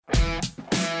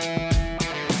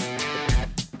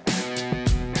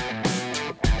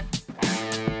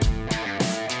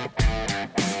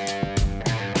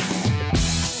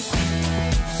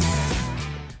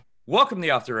Welcome to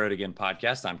the Off the Road Again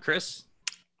podcast. I'm Chris.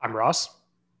 I'm Ross.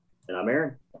 And I'm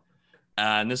Aaron.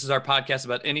 And this is our podcast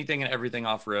about anything and everything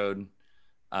off-road.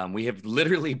 We have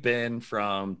literally been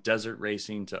from desert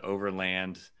racing to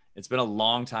overland. It's been a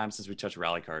long time since we touched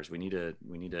rally cars. We need to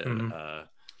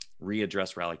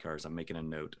readdress rally cars. I'm making a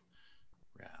note.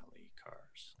 Rally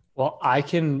cars. Well,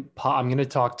 I'm going to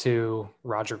talk to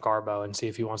Roger Garbo and see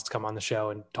if he wants to come on the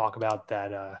show and talk about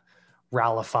that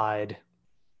rallified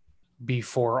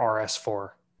B4 RS4.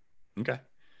 Okay.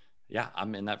 Yeah,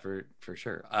 I'm in that for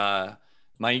sure.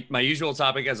 My usual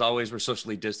topic, as always, we're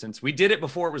socially distanced. We did it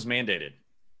before it was mandated.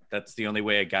 That's the only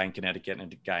way a guy in Connecticut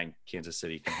and a guy in Kansas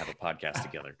City can have a podcast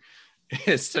together,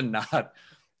 is to not.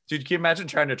 Dude, can you imagine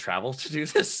trying to travel to do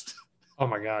this? Oh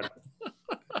my God.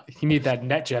 You need that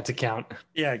NetJets account.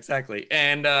 Yeah, exactly.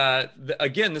 And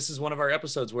again, this is one of our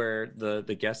episodes where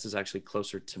the guest is actually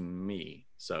closer to me.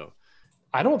 So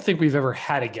I don't think we've ever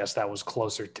had a guest that was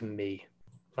closer to me.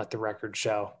 Let the record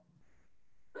show.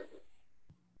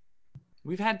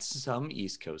 We've had some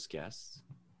East Coast guests,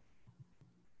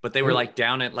 but they were like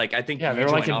down at I think they were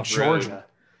like in Georgia.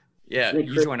 Yeah,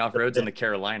 you joined off roads in the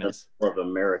Carolinas. More of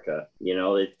America,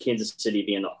 Kansas City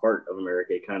being the heart of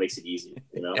America, it kind of makes it easy,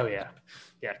 Oh yeah,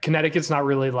 yeah. Connecticut's not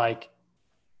really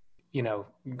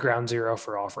ground zero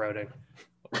for off-roading,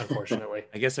 unfortunately.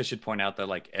 I guess I should point out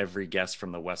that every guest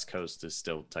from the West Coast is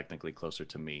still technically closer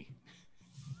to me.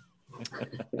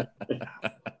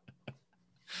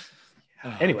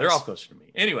 Anyway, they're all closer to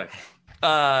me. Anyway,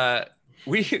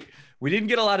 we didn't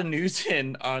get a lot of news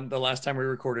in on the last time we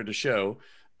recorded a show,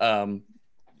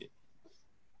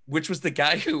 which was the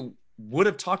guy who would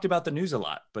have talked about the news a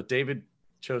lot, but David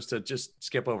chose to just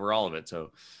skip over all of it.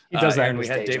 So he does that. And we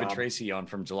had David Tracy on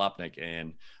from Jalopnik,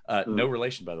 and no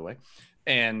relation, by the way.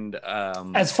 And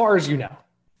as far as you know,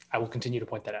 I will continue to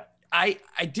point that out. I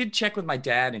did check with my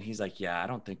dad, and he's like, yeah, I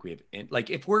don't think we have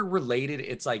if we're related,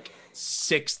 it's like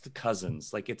sixth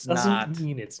cousins. It's doesn't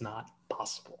mean it's not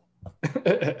possible.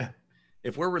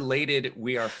 If we're related,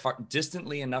 we are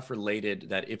distantly enough related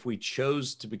that if we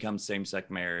chose to become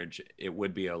same-sex marriage, it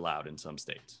would be allowed in some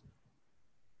states.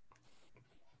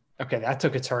 Okay, that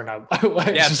took a turn. Yeah,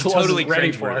 it's totally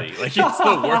cringeworthy. It's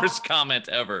the worst comment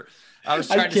ever. I was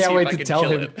trying to see if I could kill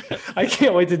him. I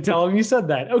can't wait to tell him you said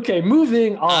that. Okay,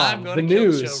 moving on. I'm going to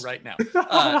kill the show right now.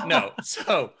 No,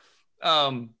 so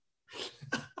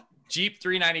Jeep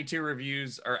 392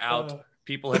 reviews are out.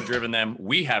 People have driven them.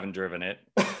 We haven't driven it.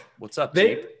 What's up,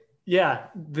 Jeep? Yeah,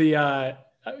 the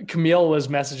Camille was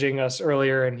messaging us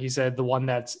earlier, and he said the one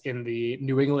that's in the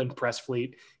New England press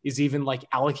fleet is even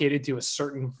allocated to a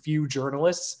certain few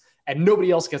journalists, and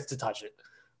nobody else gets to touch it.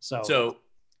 So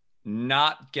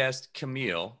not guest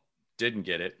Camille didn't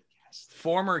get it. Yes.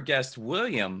 Former guest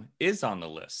William is on the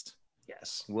list.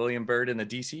 Yes. William Bird in the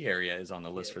DC area is on the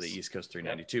list for the East Coast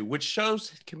 392, which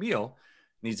shows Camille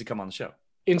needs to come on the show.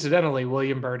 Incidentally,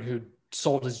 William Bird, who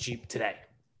sold his Jeep today.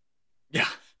 Yeah.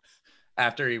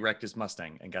 After he wrecked his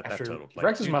Mustang and got that totaled. He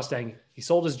wrecked his Mustang, he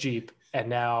sold his Jeep, and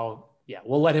now,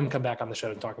 we'll let him come back on the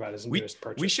show and talk about his newest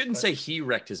purchase. We shouldn't say he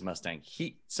wrecked his Mustang.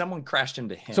 Someone crashed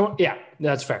into him. So yeah,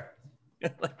 that's fair.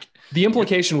 The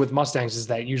implication with Mustangs is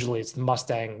that usually it's the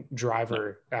Mustang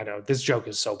driver. I know this joke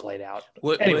is so played out.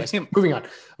 Anyways, moving on.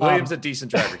 William's a decent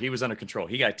driver. He was under control.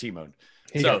 He got T-moned.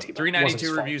 So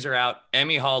 392 reviews are out.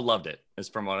 Emmy Hall loved it, is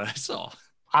from what I saw.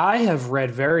 I have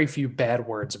read very few bad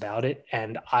words about it,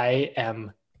 and I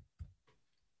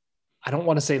don't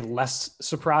want to say less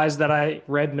surprised that I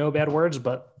read no bad words,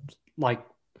 but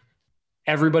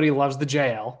everybody loves the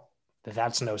JL.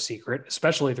 That's no secret,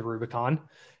 especially the Rubicon.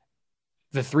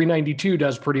 The 392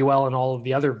 does pretty well in all of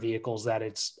the other vehicles that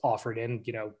it's offered in,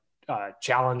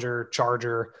 Challenger,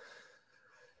 Charger,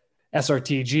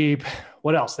 SRT, Jeep.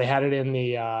 What else? They had it in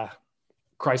the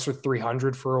Chrysler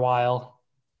 300 for a while.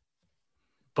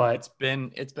 But it's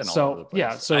been all so, over the place.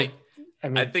 Yeah. So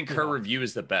I think her review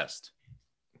is the best.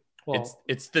 Well,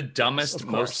 it's the dumbest,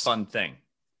 most fun thing.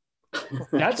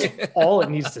 That's all it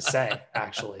needs to say,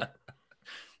 actually.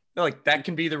 No, that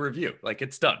can be the review.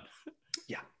 It's done.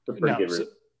 Yeah. No,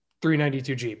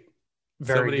 392 Jeep.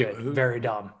 Very good. Very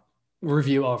dumb.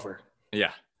 Review over.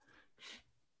 Yeah.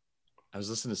 I was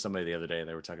listening to somebody the other day, and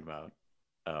they were talking about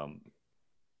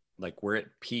we're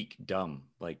at peak dumb.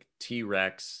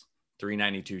 T-Rex,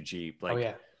 392 Jeep.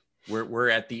 We're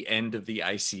at the end of the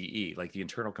ICE. The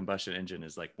internal combustion engine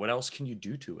is what else can you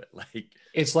do to it?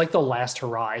 It's the last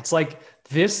hurrah. It's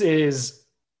this is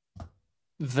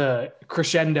the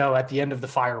crescendo at the end of the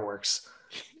fireworks.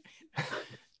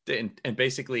 And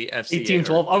basically FCA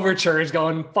 1812 overture is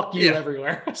going fuck you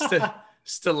everywhere.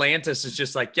 Stellantis is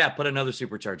just put another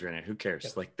supercharger in it. Who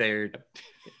cares? They're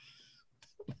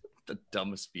the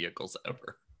dumbest vehicles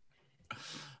ever.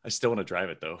 I still want to drive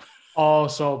it though. Oh,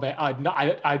 so bad.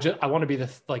 I want to be the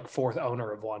fourth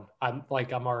owner of one. I'm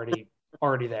already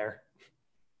there.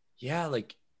 Yeah,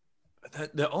 like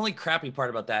the only crappy part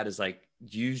about that is like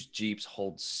used Jeeps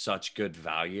hold such good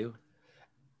value.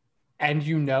 And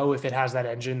if it has that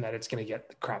engine that it's going to get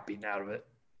the crap beaten out of it.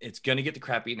 It's going to get the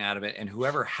crap beaten out of it. And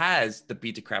whoever has the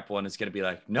beat the crap one is going to be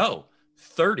like, no,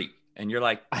 30. And you're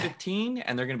like 15.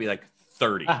 And they're going to be like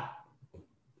 30.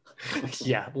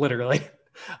 Yeah, literally.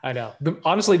 I know.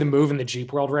 Honestly, the move in the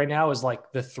Jeep world right now is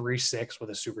like the 3.6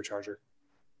 with a supercharger.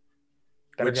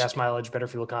 Better gas mileage, better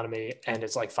fuel economy. And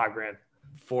it's like $5,000.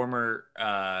 Former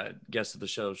guest of the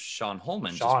show, Sean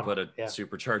Holman, just put a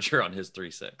supercharger on his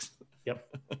 3.6.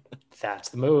 Yep. That's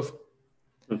the move.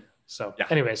 So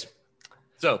anyways.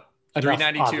 So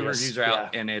 392 reviews are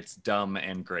out and it's dumb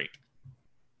and great.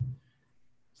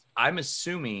 I'm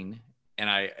assuming,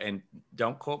 and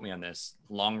don't quote me on this,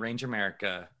 Long Range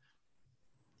America,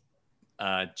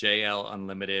 JL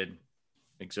Unlimited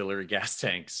auxiliary gas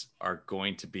tanks are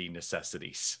going to be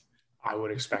necessities. I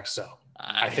would expect so.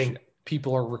 I think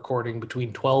people are recording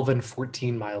between 12 and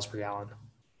 14 miles per gallon.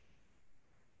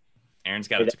 Aaron's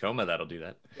got a Tacoma that'll do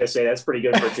that. I say that's pretty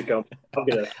good for a Tacoma.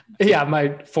 Yeah, my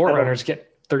 4Runners get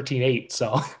 13.8.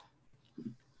 So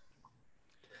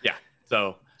yeah.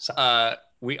 So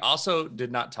we also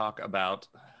did not talk about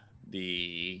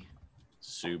the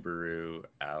Subaru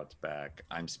Outback.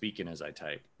 I'm speaking as I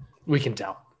type. We can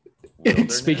tell.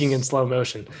 It's speaking in slow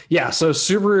motion. Yeah. So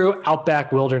Subaru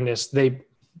Outback Wilderness, they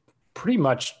pretty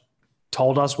much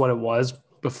told us what it was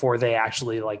before they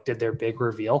actually did their big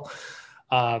reveal.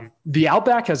 The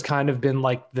Outback has kind of been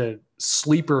like the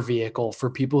sleeper vehicle for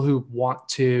people who want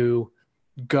to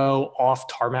go off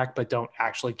tarmac but don't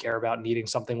actually care about needing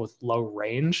something with low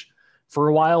range for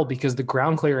a while, because the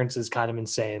ground clearance is kind of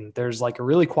insane. There's like a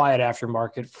really quiet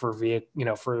aftermarket for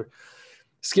for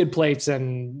skid plates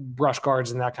and brush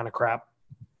guards and that kind of crap.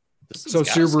 So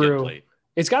Subaru,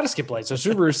 it's got a skid plate. So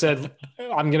Subaru said,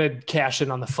 I'm going to cash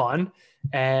in on the fun,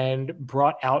 and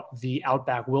brought out the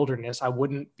Outback Wilderness. I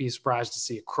wouldn't be surprised to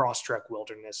see a Crosstrek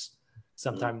Wilderness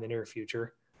sometime in the near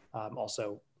future.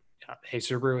 Also, hey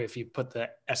Subaru, if you put the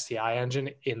STI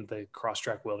engine in the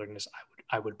Crosstrek Wilderness,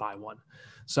 I would buy one.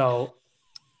 So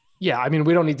yeah, I mean,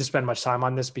 we don't need to spend much time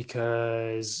on this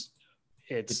because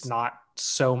it's not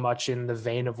so much in the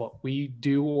vein of what we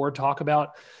do or talk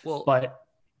about. Well, but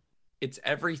it's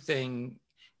everything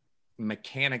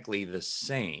mechanically the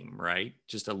same, right?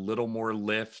 Just a little more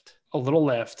lift. A little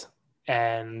lift.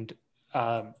 And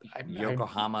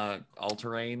Yokohama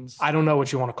all-terrains. I don't know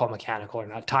what you want to call mechanical or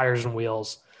not. Tires and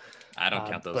wheels. I don't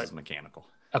count those as mechanical.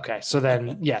 Okay, so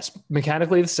then yes,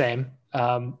 mechanically the same.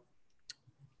 What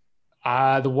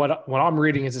I'm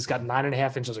reading is it's got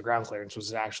 9.5 inches of ground clearance, which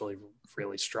is actually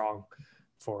really strong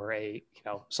for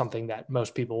something that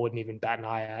most people wouldn't even bat an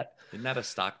eye at. Isn't that a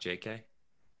stock JK?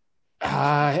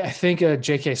 I think a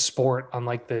JK Sport,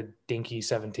 unlike the dinky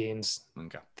 17s,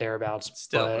 thereabouts.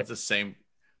 Still, it's the same.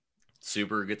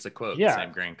 Subaru gets a quote. Yeah.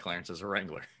 Same ground clearance as a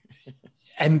Wrangler.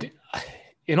 And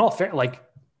in all fair,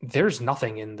 there's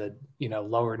nothing in the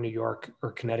lower New York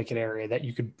or Connecticut area that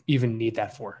you could even need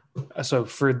that for. So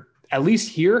for at least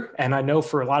here, and I know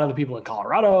for a lot of the people in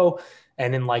Colorado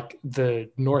and in the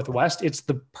Northwest, it's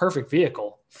the perfect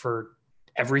vehicle for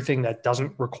everything that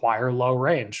doesn't require low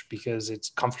range, because it's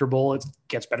comfortable. It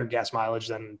gets better gas mileage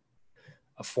than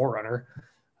a 4Runner.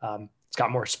 It's got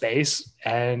more space,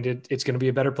 and it's going to be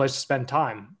a better place to spend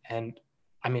time. And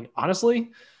I mean,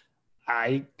 honestly,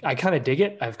 I kind of dig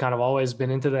it. I've kind of always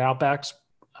been into the Outbacks,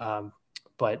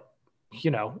 but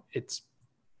it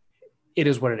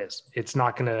is what it is. It's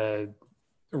not going to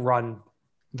run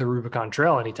the Rubicon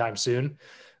Trail anytime soon,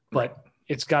 but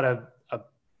it's got a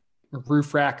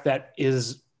roof rack that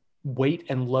is weight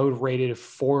and load rated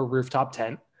for rooftop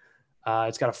tent.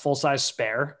 It's got a full-size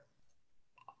spare.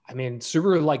 I mean,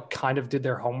 Subaru kind of did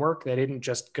their homework. They didn't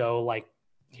just go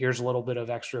here's a little bit of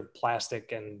extra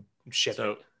plastic and ship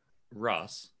it.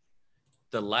 Russ,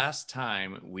 the last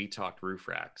time we talked roof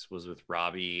racks was with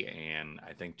Robbie and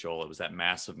I think Joel. It was that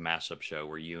massive mashup show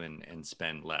where you and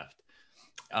Spen left.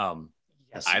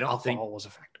 Yes, alcohol was a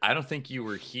factor. I don't think you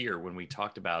were here when we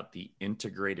talked about the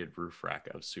integrated roof rack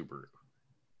of Subaru.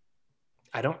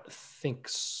 I don't think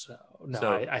so. No,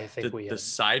 so I think the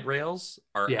side rails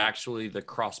are actually the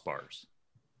crossbars.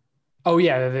 Oh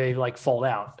yeah, they fold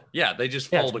out. Yeah, they just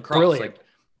fold across. Brilliant.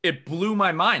 It blew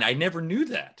my mind. I never knew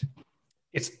that.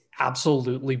 It's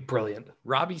absolutely brilliant.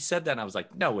 Robbie said that and I was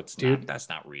like, no, it's not. That's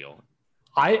not real.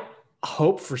 I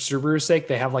hope for Subaru's sake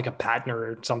they have a patent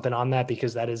or something on that,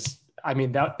 because that is, I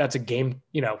mean, that's a game,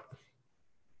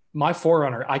 my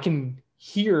 4Runner, I can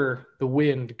hear the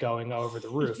wind going over the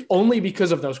roof only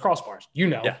because of those crossbars.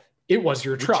 Yeah. It was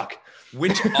your truck.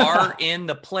 Which are in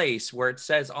the place where it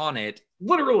says on it,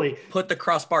 literally put the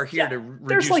crossbar here to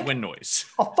reduce wind noise.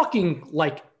 A fucking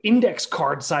like index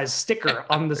card size sticker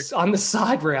on the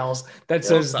side rails that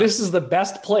says this is the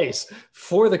best place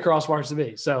for the crossbars to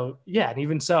be. So yeah, and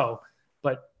even so,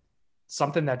 but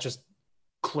something that just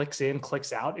clicks in,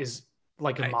 clicks out is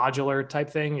like a modular type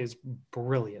thing is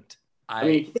brilliant. I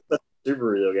mean,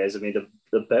 Subaru though, guys. I mean,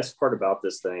 the best part about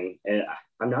this thing, and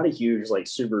I'm not a huge like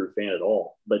Subaru fan at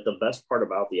all, but the best part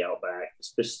about the Outback,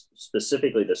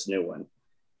 specifically this new one,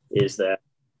 is that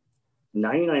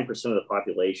 99% of the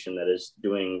population that is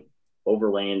doing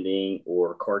overlanding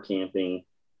or car camping,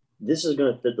 this is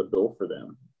going to fit the bill for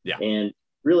them. Yeah. And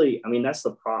really, I mean, that's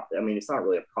the problem. I mean, it's not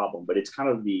really a problem, but it's kind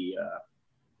of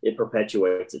it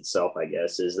perpetuates itself, I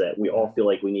guess, is that we all feel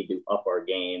like we need to up our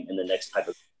game in the next type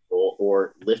of vehicle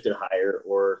or lift it higher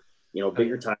or,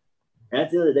 bigger tires. And at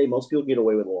the end of the day, most people get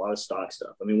away with a lot of stock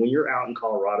stuff. I mean, when you're out in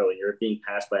Colorado and you're being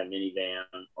passed by a minivan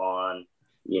on,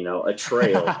 a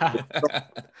trail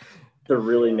to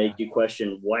really make you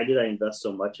question, why did I invest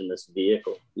so much in this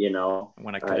vehicle?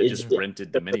 When I could have just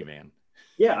rented the minivan.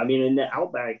 Yeah. I mean, in the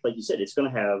Outback, like you said, it's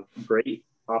going to have great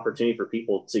opportunity for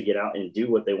people to get out and do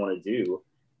what they want to do.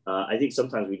 I think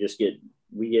sometimes we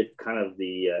get kind of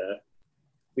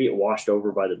we get washed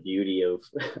over by the beauty of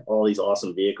all these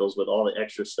awesome vehicles with all the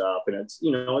extra stuff. And it's,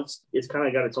 it's kind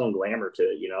of got its own glamour to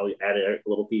it, you add a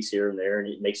little piece here and there and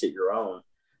it makes it your own.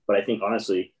 But I think,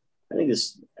 honestly,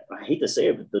 I hate to say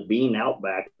it, but the Bean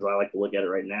Outback, as I like to look at it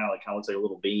right now, it kind of looks like a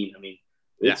little bean. I mean,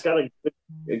 it's got a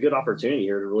good opportunity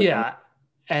here to really. Yeah.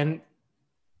 And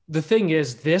the thing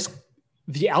is,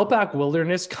 the Outback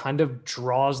Wilderness kind of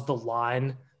draws the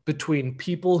line between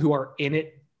people who are in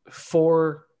it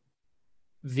for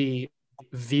the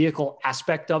vehicle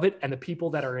aspect of it and the people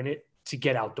that are in it to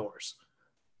get outdoors.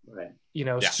 Right.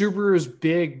 Subaru's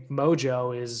big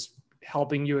mojo is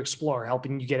helping you explore,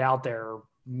 helping you get out there,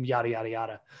 yada, yada,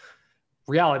 yada.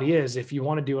 Reality is, if you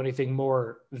want to do anything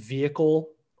more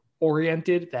vehicle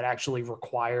oriented that actually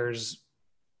requires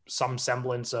some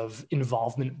semblance of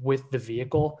involvement with the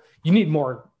vehicle, you need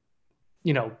more,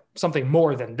 something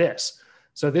more than this.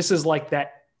 So this is like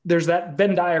that. There's that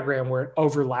Venn diagram where it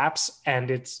overlaps, and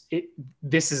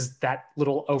this is that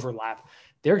little overlap.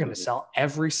 They're going to sell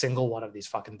every single one of these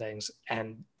fucking things,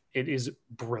 and it is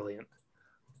brilliant.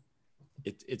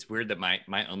 It's weird that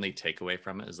my only takeaway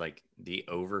from it is like the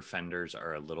over fenders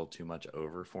are a little too much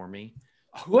over for me.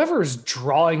 Whoever's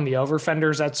drawing the over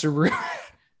fenders at Subaru,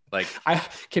 like,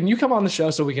 can you come on the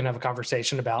show so we can have a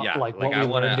conversation about what we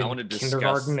learned in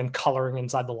kindergarten and coloring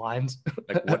inside the lines?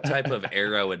 Like, what type of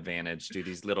aero advantage do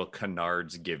these little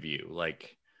canards give you?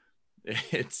 Like,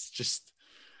 it's just.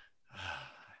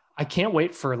 I can't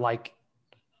wait for like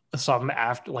some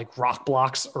after like Rock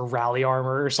Blocks or Rally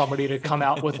Armor or somebody to come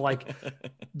out with like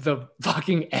the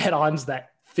fucking add-ons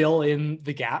that fill in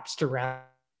the gaps to round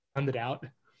it out.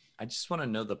 I just want to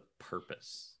know the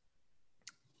purpose.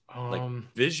 Like,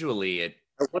 visually, I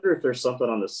wonder if there's something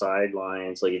on the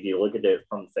sidelines, like if you look at it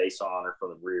from the face on or from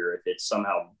the rear, if it's kind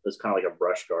of like a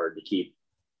brush guard to keep,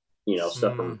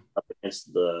 stuff from up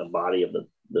against the body of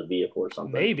the vehicle or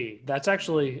something. Maybe that's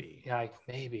actually,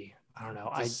 maybe. I don't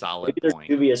know. It's a solid maybe they're point.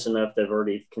 dubious enough they've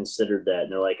already considered that,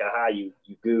 and they're like, "Aha, you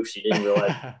goofs! You didn't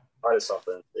realize part of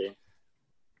something." See?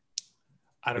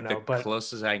 I don't know, the but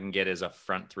closest I can get is a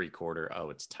front 3/4. Oh,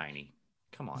 it's tiny.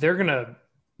 Come on. They're gonna,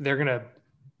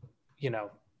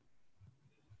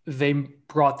 they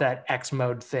brought that X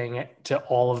mode thing to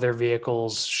all of their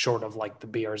vehicles, short of like the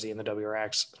BRZ and the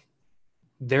WRX.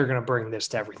 They're gonna bring this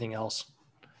to everything else.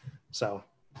 So.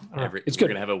 It's good. We're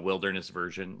gonna have a wilderness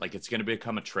version. Like, it's gonna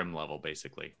become a trim level,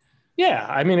 basically. Yeah,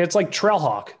 I mean, it's like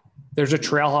Trailhawk. There's a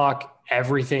Trailhawk,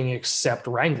 everything except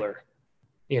Wrangler.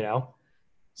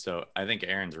 So I think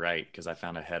Aaron's right, because I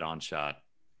found a head-on shot,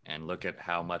 and look at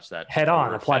how much that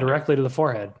head-on apply directly to the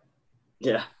forehead.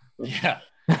 Yeah.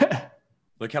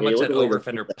 Look how much that over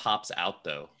fender pops out,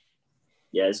 though.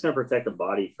 Yeah, it's gonna protect the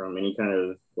body from any kind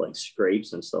of like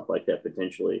scrapes and stuff like that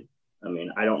potentially. I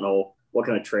mean, I don't know what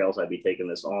kind of trails I'd be taking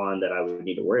this on that I would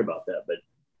need to worry about that. But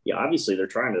yeah, obviously they're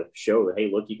trying to show that,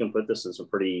 hey, look, you can put this in some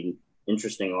pretty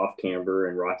interesting off camber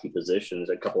and rocky positions.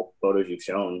 A couple photos you've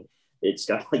shown, it's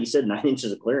got, like you said, 9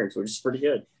 inches of clearance, which is pretty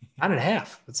good.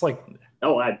 9.5. It's like,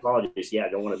 oh, I apologize. Yeah, I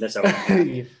don't want to miss out.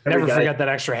 Never forget that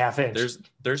extra half inch.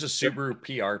 There's a Subaru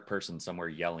PR person somewhere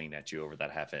yelling at you over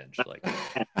that half inch. Like, you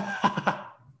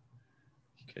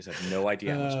guys have no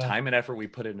idea how much time and effort we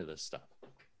put into this stuff.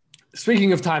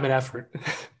 Speaking of time and effort,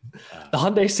 the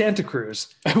Hyundai Santa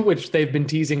Cruz, which they've been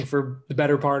teasing for the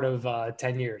better part of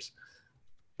 10 years.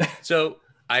 So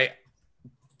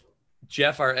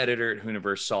Jeff, our editor at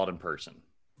Hooniverse, saw it in person.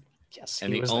 Yes.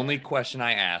 And the only question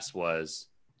I asked was,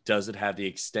 does it have the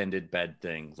extended bed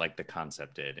thing like the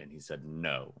concept did? And he said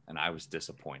no. And I was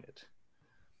disappointed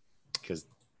because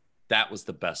that was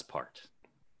the best part.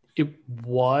 It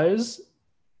was,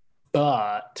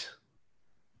 but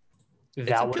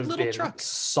that would have been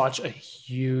such a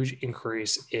huge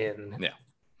increase in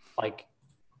like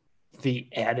the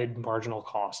added marginal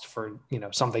cost for,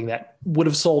 something that would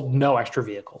have sold no extra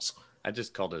vehicles. I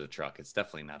just called it a truck. It's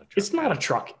definitely not a truck. It's not a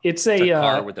truck. It's a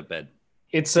car with a bed.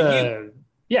 It's it's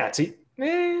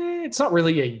not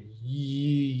really a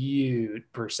ute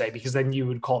per se, because then you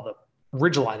would call the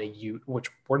Ridgeline a ute, which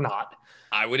we're not.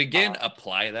 I would again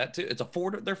apply that to it's a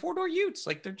they're 4-door utes,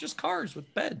 like they're just cars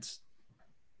with beds.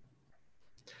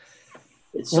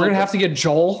 We're gonna have to get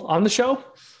Joel on the show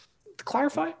to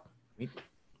clarify.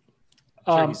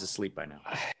 Sure, he's asleep by now.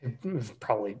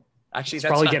 Probably. Actually, he's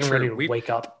that's probably not getting true. ready to wake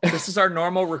up. This is our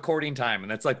normal recording time, and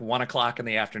that's like 1:00 in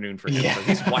the afternoon for him. So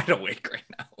he's wide awake right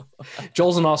now.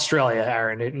 Joel's in Australia,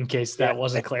 Aaron, in case that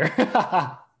wasn't clear.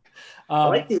 I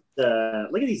like these,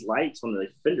 look at these lights on the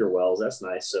fender wells. That's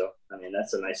nice. So, I mean,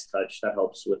 that's a nice touch. That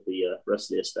helps with the rest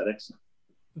of the aesthetics.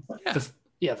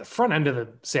 The front end of the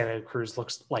Santa Cruz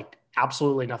looks like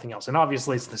absolutely nothing else. And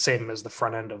obviously it's the same as the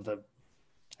front end of the,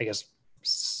 I guess,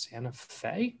 Santa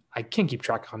Fe. I can't keep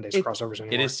track of Hyundai's crossovers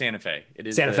anymore. It is Santa Fe. It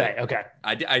is Santa Fe. Okay.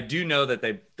 I do know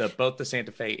that both the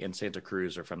Santa Fe and Santa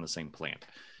Cruz are from the same plant.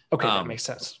 Okay, that makes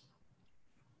sense.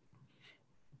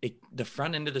 The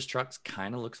front end of this truck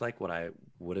kind of looks like what I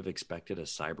would have expected a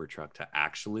Cybertruck to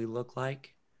actually look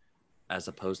like, as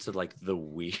opposed to like the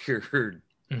weird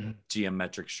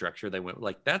geometric structure they went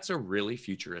like. That's a really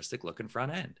futuristic looking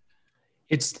front end.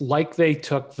 It's like they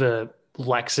took the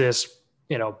Lexus,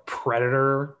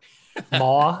 Predator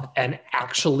maw and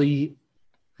actually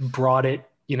brought it,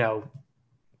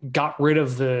 got rid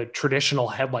of the traditional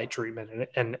headlight treatment.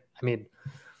 And I mean,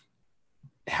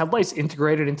 headlights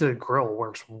integrated into the grille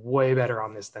works way better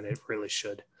on this than it really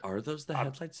should. Are those the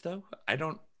headlights though?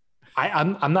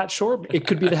 I'm not sure. It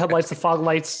could be the headlights, the fog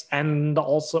lights, and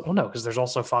also, well, no, because there's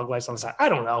also fog lights on the side. I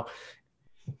don't know.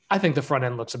 I think the front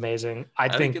end looks amazing. I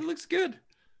think it looks good.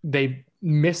 They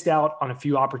missed out on a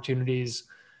few opportunities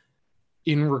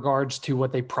in regards to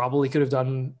what they probably could have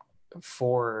done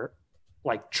for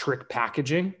like trick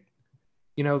packaging.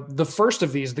 The first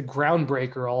of these, the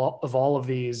groundbreaker of all of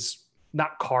these,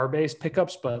 not car-based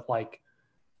pickups, but like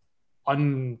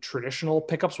untraditional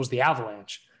pickups, was the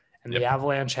Avalanche. And the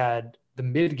Avalanche had the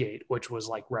midgate, which was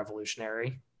like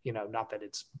revolutionary. Not that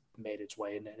it's made its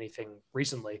way into anything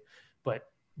recently,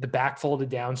 but the back folded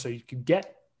down so you could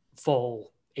get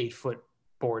full 8-foot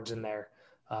boards in there.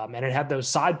 And it had those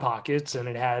side pockets, and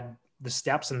it had the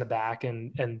steps in the back.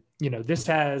 And this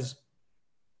has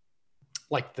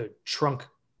like the trunk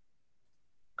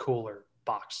cooler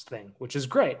box thing, which is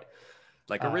great.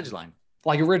 Like a Ridgeline.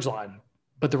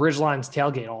 But the Ridgeline's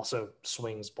tailgate also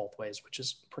swings both ways, which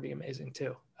is pretty amazing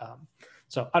too.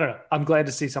 So I don't know. I'm glad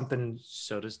to see something.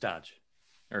 So does Dodge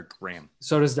or Ram.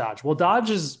 So does Dodge. Well, Dodge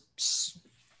is,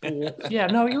 yeah,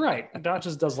 no, you're right. Dodge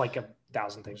does like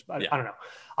 1,000 things, but I don't know.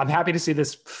 I'm happy to see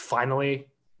this finally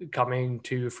coming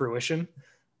to fruition.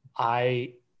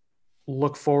 I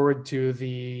look forward to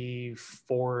the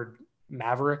Ford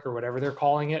Maverick or whatever they're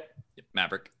calling it.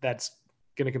 Maverick. That's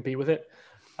going to compete with it.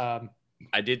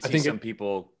 I did see some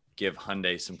people give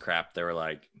Hyundai some crap. They were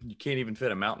like, you can't even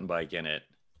fit a mountain bike in it.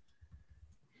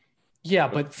 Yeah,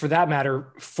 but for that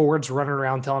matter, Ford's running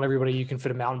around telling everybody you can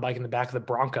fit a mountain bike in the back of the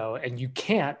Bronco, and you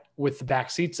can't with the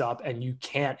back seats up, and you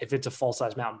can't if it's a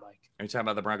full-size mountain bike. Are you talking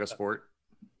about the Bronco Sport?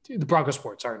 The Bronco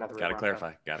Sport, sorry, not the Gotta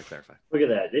Bronco. clarify. Look at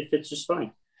that. It fits just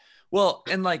fine. Well,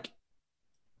 and like,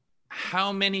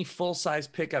 how many full-size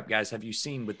pickup guys have you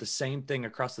seen with the same thing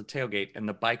across the tailgate and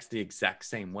the bike's the exact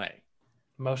same way?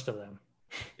 Most of them.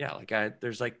 Yeah, like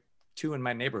there's like 2 in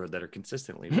my neighborhood that are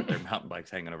consistently with their mountain bikes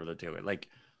hanging over the tailgate. Like,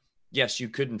 yes, you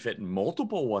couldn't fit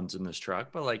multiple ones in this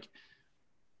truck, but like,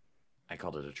 I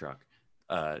called it a truck.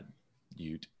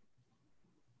 Ute.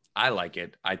 I like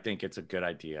it. I think it's a good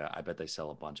idea. I bet they sell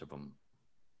a bunch of them.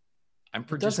 I'm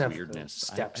for just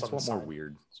weirdness. I just want more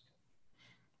weird.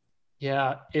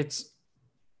 Yeah, it's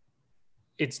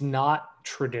not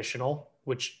traditional,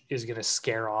 which is going to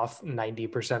scare off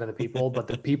 90% of the people. But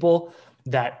the people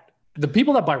that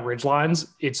buy Ridgelines,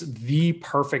 it's the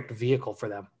perfect vehicle for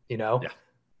them. Yeah.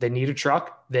 They need a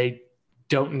truck. They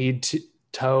don't need to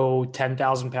tow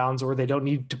 10,000 pounds, or they don't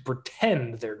need to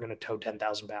pretend they're going to tow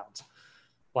 10,000 pounds.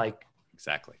 Like,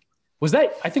 exactly. Was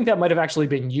that, I think that might have actually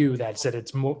been you that said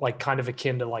it's more like kind of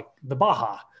akin to like the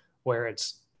Baja, where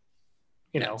it's,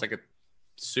 it's like a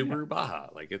Subaru Baja.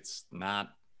 Like it's not,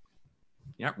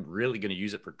 you're not really going to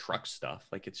use it for truck stuff.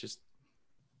 Like it's just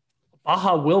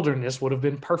Baja Wilderness would have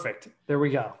been perfect. There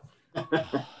we go.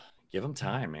 give them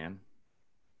time, man.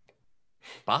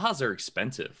 Bajas are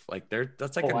expensive. Like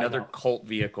that's like I another know. cult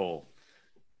vehicle.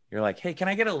 You're like, hey, can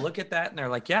I get a look at that? And they're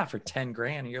like, yeah, for 10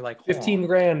 grand. And you're like, 15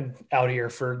 grand out here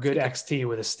for a good XT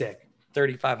with a stick.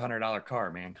 $3,500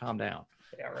 car, man. Calm down.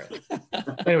 Yeah,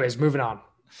 right. Anyways, moving on.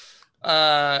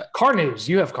 Uh, Car news.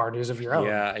 You have car news of your own.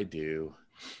 yeah, I do.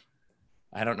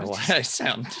 I don't know why I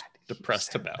sound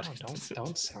depressed about it.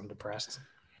 Don't sound depressed.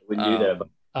 Wouldn't do that.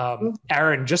 But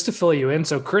Aaron, just to fill you in,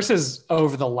 so Chris has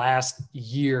over the last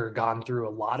year gone through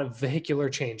a lot of vehicular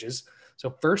changes. So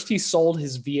first he sold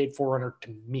his V8 4Runner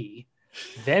to me,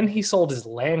 then he sold his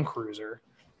Land Cruiser,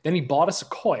 then he bought a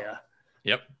Sequoia,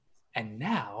 Yep. and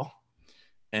now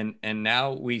And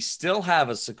now we still have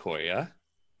a Sequoia,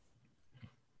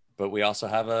 but we also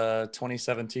have a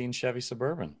 2017 Chevy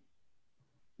Suburban.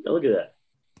 yeah, look at that.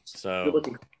 Good So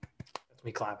looking. that's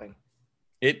me clapping.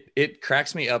 it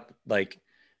cracks me up. Like,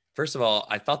 first of all,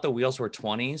 I thought the wheels were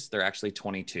 20s. They're actually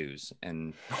 22s,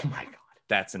 and Oh my god,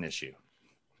 that's an issue.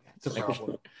 it's a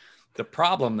problem. The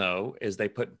problem, though, is they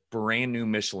put brand new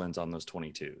Michelins on those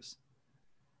 22s.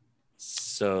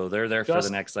 So they're there for Just-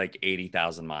 the next like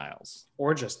 80,000 miles.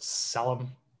 Or just sell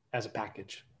them as a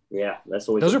package. Yeah, that's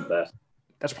always Those the are- best.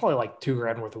 That's probably like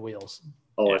 $2,000 worth of wheels.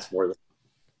 Oh, Yeah. that's more than.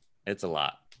 It's a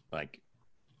lot. Like,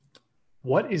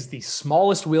 What is the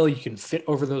smallest wheel you can fit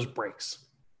over those brakes?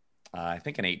 I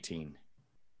think an 18.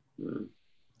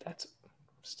 That's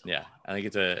still Yeah, I think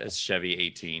it's a Chevy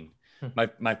 18. Hmm.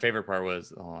 My favorite part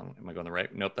was, hold on, am I going the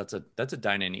right? Nope, that's a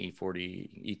Dyna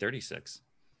E40 E36.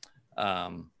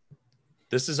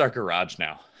 This is our garage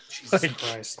now. Jesus Like,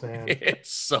 Christ, man.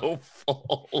 It's so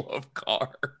full of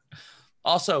car.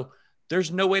 Also,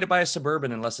 there's no way to buy a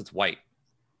Suburban unless it's white.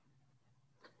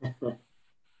 I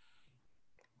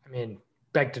mean,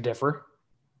 beg to differ.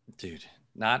 Dude,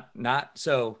 not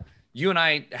so you and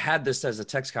I had this as a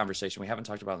text conversation we haven't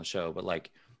talked about on the show, but like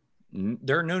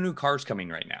there are no new cars coming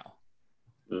right now.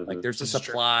 Like there's a This is true.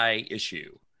 supply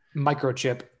issue.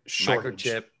 Microchip shortage.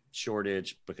 Microchip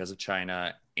shortage because of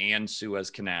China and Suez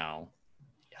Canal.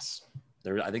 Yes.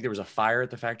 I think there was a fire at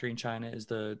the factory in China is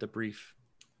the brief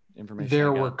information.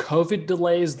 There I got. were COVID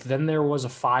delays. Then there was a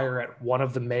fire at one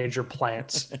of the major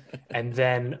plants. And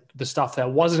then the stuff that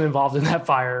wasn't involved in that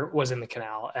fire was in the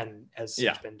canal and has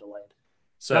since been delayed.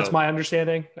 So That's my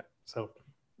understanding. So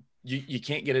you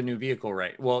can't get a new vehicle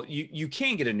right. Well, you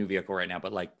can get a new vehicle right now,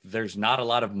 but like there's not a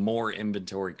lot of more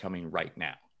inventory coming right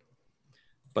now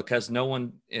because no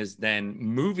one is then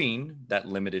moving that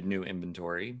limited new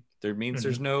inventory. There means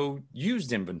there's no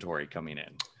used inventory coming in.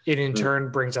 it in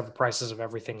turn brings up the prices of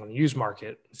everything on the used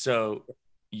market. So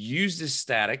used is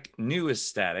static, new is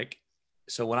static.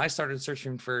 So when I started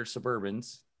searching for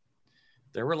Suburbans,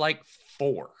 there were like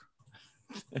 4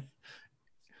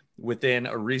 within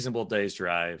a reasonable day's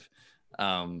drive.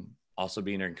 Also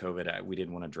being during COVID, we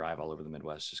didn't want to drive all over the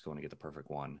Midwest, just going to get the perfect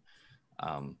one.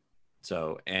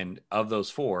 So, and of those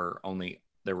 4, only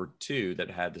there were 2 that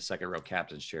had the second row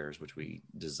captain's chairs, which we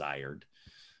desired.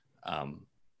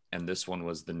 And this one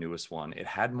was the newest one. It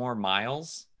had more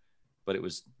miles, but it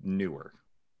was newer.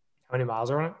 How many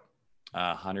miles are on it?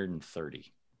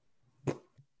 130.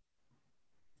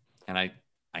 And I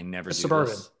never A do Suburban.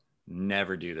 this.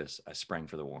 Never do this. I sprang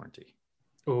for the warranty.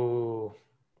 Ooh.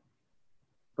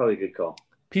 Probably a good call.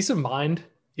 Peace of mind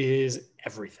is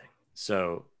everything.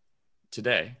 So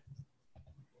today,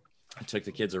 I took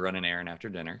the kids a run and errand after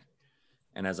dinner.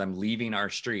 And as I'm leaving our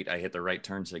street, I hit the right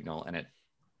turn signal and it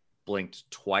blinked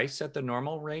twice at the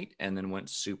normal rate and then went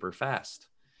super fast.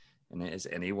 And as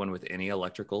anyone with any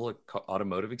electrical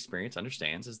automotive experience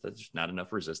understands, is that there's not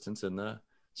enough resistance in the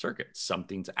circuit.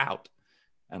 Something's out.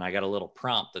 And I got a little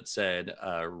prompt that said,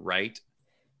 right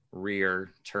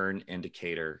rear turn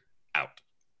indicator out.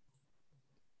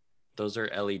 Those are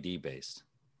LED based.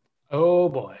 Oh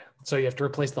boy. So you have to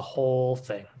replace the whole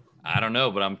thing. I don't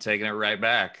know, but I'm taking it right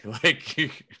back.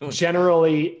 Like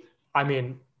Generally, I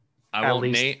mean, I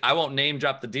won't name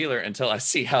drop the dealer until I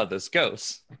see how this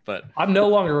goes. But I'm no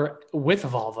longer with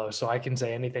Volvo, so I can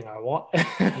say anything I want.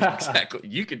 exactly,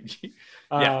 you could,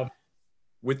 yeah. Um,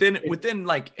 Within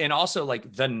like, and also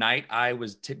like the night I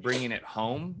was bringing it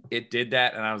home, it did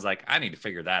that, and I was like, I need to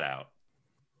figure that out.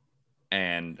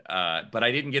 And but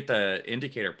I didn't get the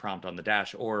indicator prompt on the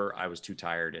dash, or I was too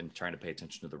tired and trying to pay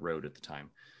attention to the road at the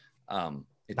time.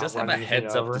 It Not does have a running anything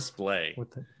heads up over display.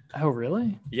 Oh,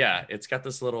 really? Yeah, it's got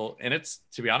this little, and it's,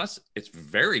 to be honest, it's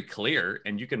very clear,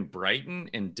 and you can brighten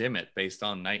and dim it based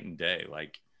on night and day.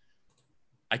 Like,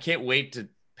 I can't wait to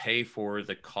pay for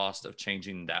the cost of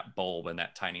changing that bulb and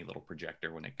that tiny little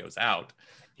projector when it goes out.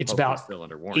 It's Hopefully about still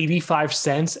under warranty. 85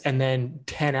 cents and then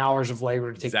 10 hours of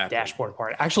labor to take Exactly. the dashboard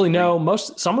apart. Actually, no,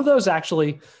 some of those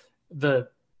actually, the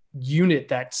unit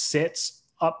that sits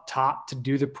up top to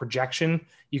do the projection,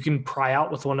 you can pry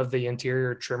out with one of the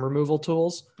interior trim removal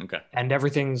tools. Okay. And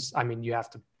everything's, I mean, you have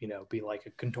to, be like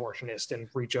a contortionist and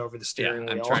reach over the steering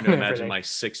wheel. I'm trying to imagine my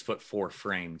 6'4"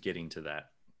 frame getting to that.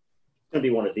 It's gonna be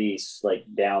one of these, like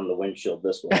down the windshield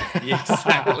this way. Yeah,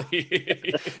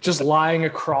 exactly. Just lying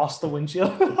across the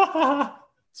windshield.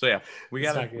 So yeah, we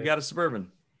got a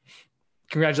Suburban.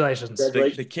 Congratulations.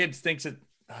 The kids thinks it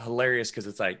hilarious because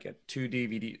it's like a 2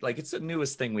 DVD. Like, it's the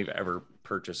newest thing we've ever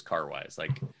purchased car wise.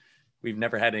 Like, we've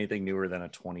never had anything newer than a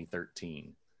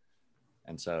 2013.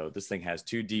 And so this thing has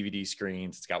 2 DVD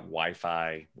screens. It's got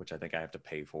Wi-Fi, which I think I have to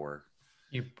pay for.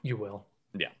 You will.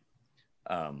 Yeah.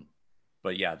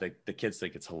 But yeah, the kids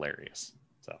think it's hilarious.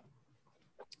 So,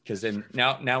 because then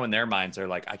now in their minds, they're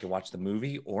like, I can watch the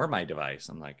movie or my device.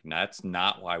 I'm like, that's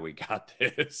not why we got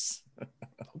this.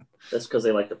 That's because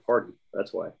they like to party.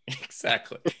 That's why.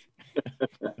 Exactly.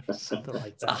 Something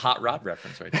like It's a that. hot rod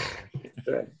reference right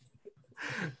there.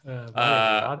 Right.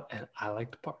 And I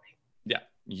like to party. Yeah.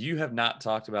 You have not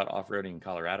talked about off-roading in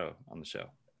Colorado on the show.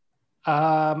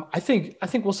 I think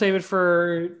we'll save it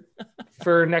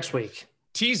for next week.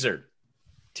 Teaser.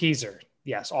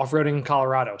 Yes, off-roading in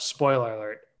Colorado. Spoiler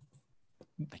alert.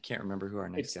 I can't remember who our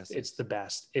next guest is. It's the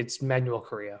best. It's Manuel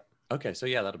Correa. Okay, so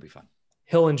yeah, that'll be fun.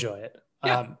 He'll enjoy it.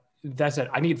 Yeah. That's it.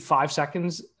 I need 5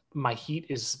 seconds. My heat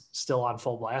is still on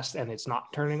full blast and it's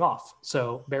not turning off.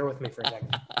 So bear with me for a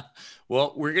second.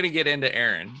 Well, we're going to get into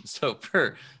Aaron. So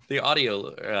for the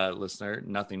audio listener,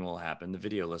 nothing will happen. The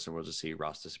video listener will just see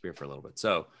Ross disappear for a little bit.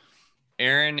 So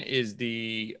Aaron is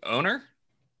the owner.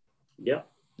 Yep.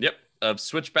 Of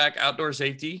Switchback Outdoor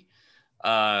Safety.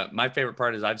 My favorite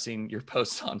part is I've seen your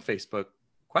posts on Facebook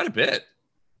quite a bit.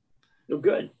 Oh,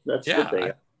 good. That's a Yeah, good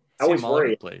thing. I always see them all over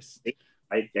worry. the place.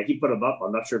 I keep putting them up.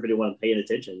 I'm not sure if anyone's paying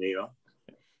attention,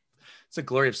 It's the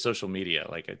glory of social media.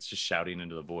 Like, it's just shouting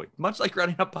into the void, much like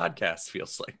running a podcast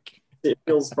feels like. It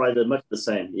feels probably much the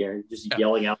same. Yeah, just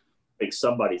yelling out like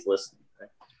somebody's listening.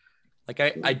 Like,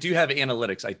 I do have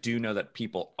analytics. I do know that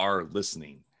people are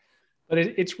listening. But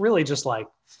it's really just like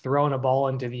throwing a ball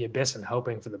into the abyss and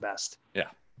hoping for the best. Yeah.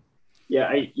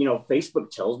 Yeah,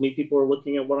 Facebook tells me people are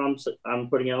looking at what I'm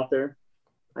putting out there.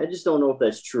 I just don't know if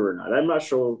that's true or not. I'm not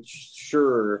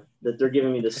sure that they're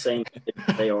giving me the same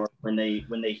thing they are when they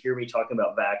hear me talking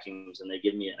about vacuums and they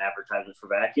give me an advertisement for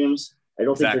vacuums. I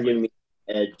don't think they're giving me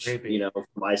edge, for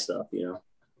my stuff,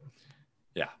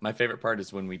 Yeah. My favorite part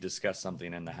is when we discuss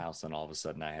something in the house and all of a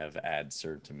sudden I have ads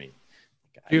served to me.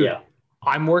 Dude, yeah.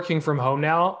 I'm working from home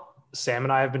now. Sam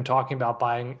and I have been talking about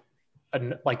buying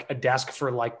a desk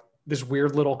for like this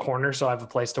weird little corner so I have a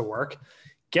place to work.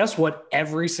 Guess what?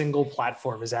 Every single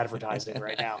platform is advertising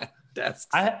right now. Desks.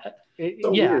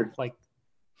 Weird. Like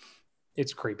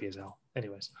it's creepy as hell.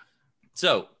 Anyways.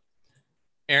 So,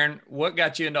 Aaron, what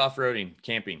got you into off-roading,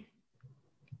 camping?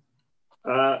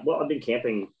 Well, I've been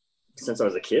camping since I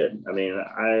was a kid. I mean,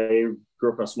 I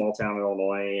grew up in a small town in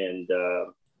Illinois and,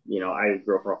 I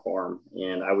grew up on a farm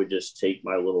and I would just take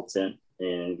my little tent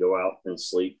and go out and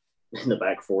sleep in the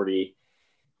back 40,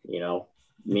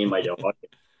 me and my dog.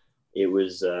 It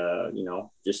was,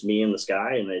 just me in the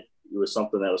sky. And it was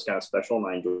something that was kind of special and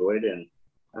I enjoyed. And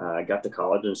I got to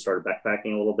college and started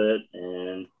backpacking a little bit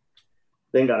and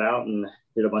then got out and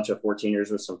did a bunch of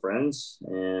 14ers with some friends.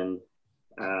 And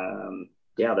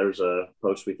there's a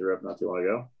post we threw up not too long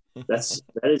ago. That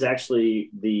is actually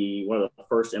one of the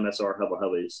first MSR Hubba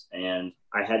Hubbies, and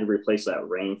I had to replace that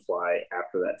Rainfly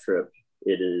after that trip.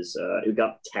 It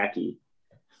got tacky,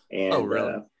 and oh,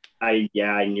 really?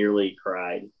 I nearly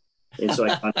cried. And so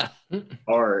I contacted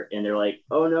art, and they're like,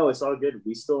 "Oh no, it's all good.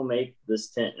 We still make this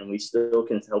tent, and we still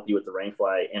can help you with the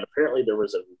Rainfly." And apparently it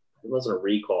wasn't a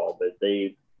recall, but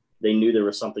they knew there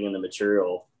was something in the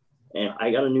material. And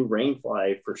I got a new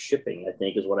Rainfly for shipping, I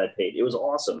think is what I paid. It was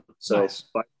awesome. So nice.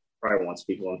 Try once,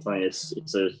 people. I'm telling you,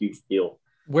 it's a huge deal.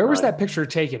 Where was that picture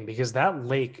taken? Because that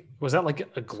lake, was that like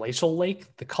a glacial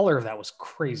lake? The color of that was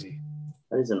crazy.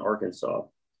 That is in Arkansas.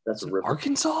 That's a river.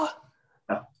 Arkansas?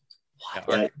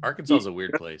 Yeah, Arkansas is a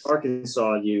weird place.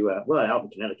 Arkansas, out in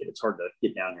Connecticut, it's hard to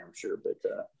get down here, I'm sure, but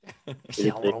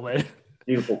yeah, a little bit.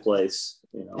 Beautiful place,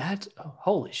 That's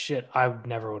holy shit! I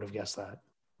never would have guessed that.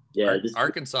 Yeah,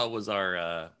 Arkansas was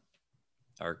our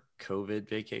our COVID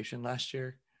vacation last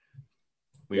year.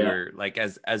 We Yeah. were like,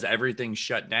 as everything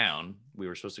shut down, we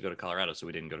were supposed to go to Colorado, so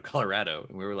we didn't go to Colorado,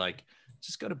 and we were like,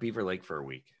 just go to Beaver Lake for a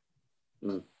week.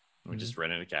 Mm. We just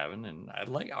rented a cabin, and I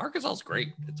like Arkansas is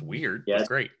great. It's weird, Yeah, but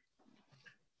great.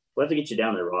 We'll have to get you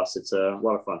down there, Ross. It's a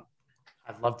lot of fun.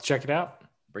 I'd love to check it out.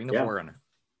 Bring the Yeah. 4Runner.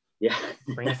 Yeah.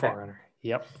 Bring the 4Runner.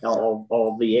 Yep.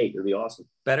 all V8 would be awesome.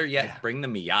 Better yet, Yeah. bring the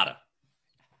Miata.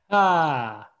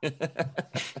 Ah,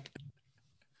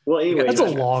 Well, anyway, that's a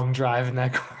long drive in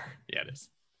that car. Yeah, it is.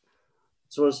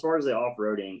 So as far as the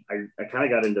off-roading, I kind of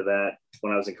got into that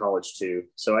when I was in college too.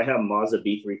 So I have a Mazda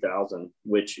B3000,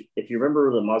 which if you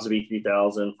remember the Mazda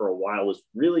B3000 for a while was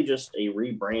really just a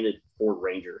rebranded Ford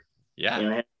Ranger. Yeah.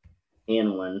 And I had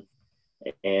one.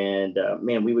 And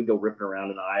man, we would go ripping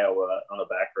around in Iowa on the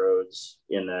back roads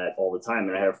in that all the time.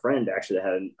 And I had a friend actually that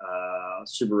had a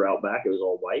Subaru Outback. It was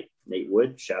all white. Nate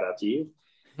Wood, shout out to you.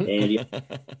 And he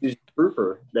was a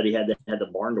Trooper that he had that had the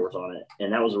barn doors on it,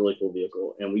 and that was a really cool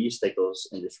vehicle. And we used to take those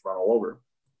and just run all over.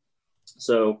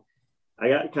 So I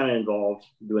got kind of involved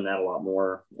doing that a lot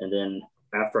more. And then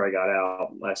after I got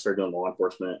out, I started doing law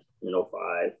enforcement in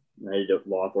 2005. I did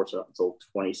law enforcement up until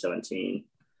 2017.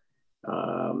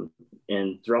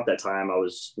 And throughout that time, I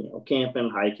was, camping,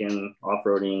 hiking,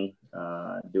 off-roading,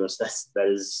 doing stuff. That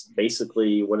is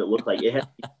basically what it looked like. It had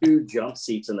 2 jump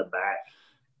seats in the back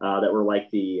that were like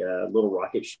the little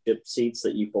rocket ship seats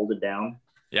that you folded down.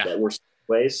 Yeah. That were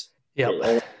ways.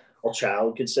 Yeah. All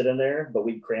child could sit in there, but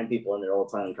we'd cram people in there all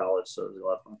the time in college. So it was a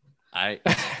lot of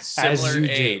fun. Similar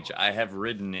age, I have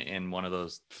ridden in one of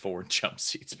those 4 jump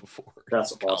seats before.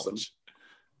 That's awesome.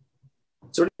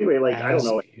 So anyway, I don't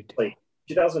know,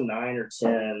 2009 or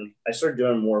 10, I started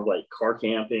doing more of like car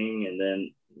camping. And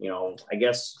then, I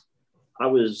guess I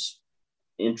was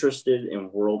interested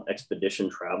in world expedition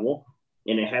travel.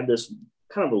 And it had this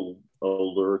kind of a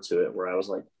allure to it where I was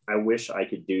like, I wish I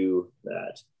could do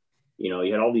that. You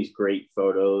had all these great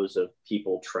photos of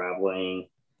people traveling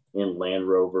in Land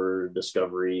Rover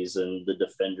Discoveries and the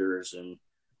Defenders and,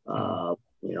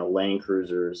 Land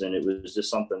Cruisers. And it was just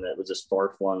something that was this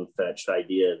far-flung fetched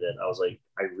idea that I was like,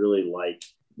 I really like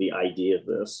the idea of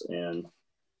this. And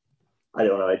I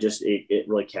don't know, it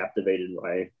really captivated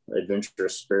my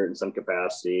adventurous spirit in some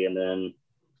capacity. And then,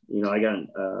 I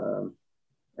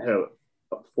had a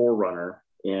 4Runner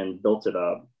and built it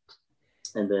up.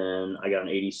 And then I got an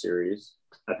 80 series.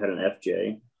 I've had an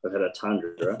FJ. I've had a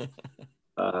Tundra.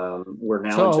 We're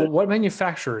now. So what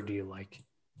manufacturer do you like?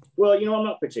 Well, I'm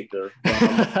not particular.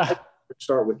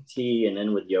 Start with T and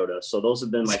end with Yoda. So those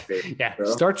have been my favorite. Yeah,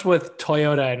 starts with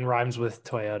Toyota and rhymes with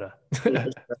Toyota.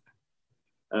 There's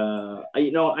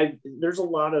a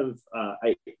lot of,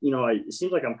 it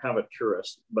seems like I'm kind of a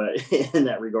purist, but in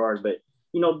that regard, but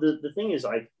the thing is,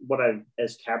 what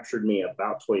has captured me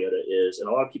about Toyota is, and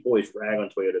a lot of people always rag on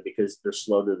Toyota because they're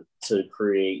slow to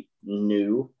create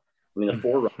new. I mean, the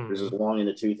 4Runner is as long in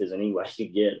the tooth as anybody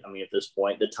could get. I mean, at this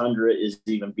point, the Tundra is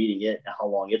even beating it, how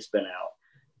long it's been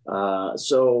out.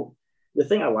 So the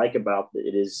thing I like about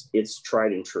it is it's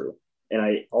tried and true.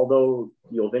 And although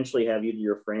you'll eventually have either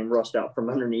your frame rust out from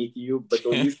underneath you, but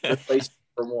they'll usually replace it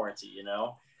for warranty,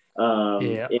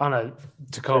 on a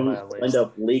Tacoma at least. End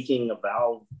up leaking a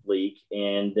valve leak,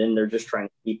 and then they're just trying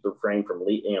to keep the frame from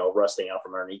rusting out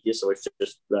from underneath you. So it's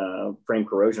just frame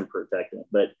corrosion protectant.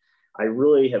 But I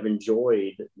really have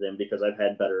enjoyed them because I've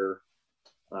had better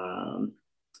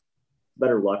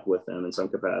luck with them in some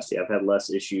capacity. I've had less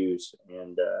issues,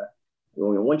 and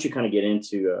once you kind of get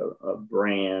into a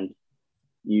brand,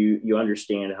 you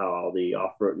understand how the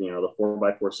off-road, the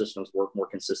 4x4 systems work more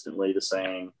consistently the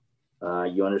same.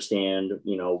 You understand,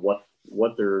 what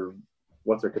their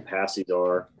capacities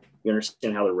are. You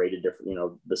understand how they're rated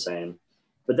different, the same.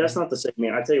 But that's not the same. I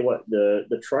mean, I tell you what,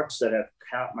 the trucks that have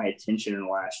caught my attention in the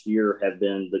last year have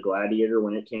been the Gladiator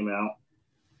when it came out.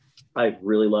 I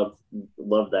really loved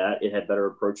that. It had better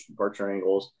approach to departure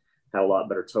angles, had a lot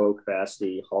better tow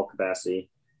capacity, haul capacity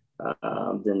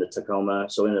than the Tacoma.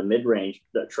 So in the mid-range,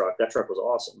 that truck was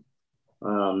awesome.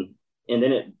 And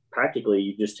then practically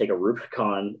you just take a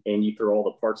Rubicon and you throw all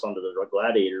the parts onto the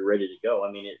Gladiator ready to go.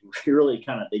 I mean, it really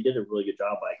they did a really good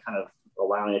job by kind of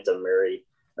allowing it to marry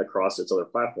across its other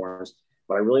platforms.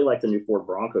 But I really like the new Ford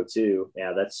Bronco too.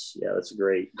 Yeah, that's a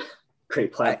great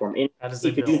platform. And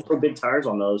you could just put big tires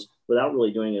on those without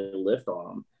really doing a lift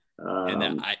on them.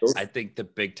 And I think the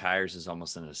big tires is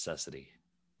almost a necessity.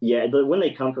 Yeah, when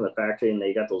they come from the factory and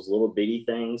they got those little bitty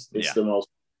things, it's the most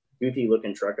goofy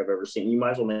looking truck I've ever seen. You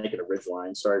might as well make it a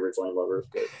Ridgeline. Sorry, Ridgeline lovers,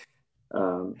 but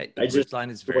Ridgeline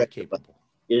is very capable.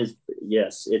 It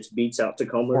beats out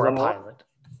Tacoma or a Pilot.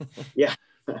 Yeah.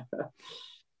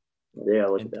 Yeah,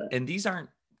 look at that. And these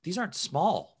aren't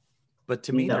small, but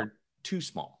to me they're too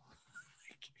small.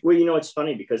 Well, it's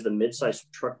funny because the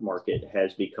mid-sized truck market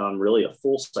has become really a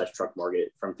full-size truck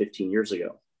market from 15 years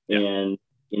ago. Yeah. And,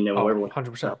 everyone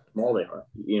 100%. how small they are,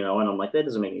 and I'm like, that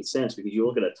doesn't make any sense because you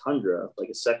look at a Tundra, like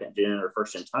a second gen or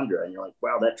first gen Tundra, and you're like,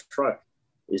 wow, that truck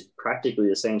is practically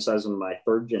the same size as my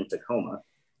third gen Tacoma.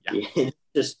 Yeah.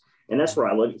 And that's where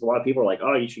I look. A lot of people are like,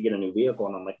 oh, you should get a new vehicle.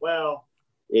 And I'm like, well,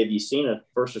 if you've seen a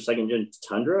first or second gen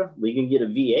Tundra, we can get a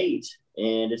V8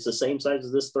 and it's the same size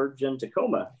as this third gen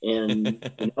Tacoma. And,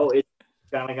 it's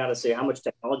kind of got to say, how much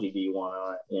technology do you want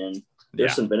on it? And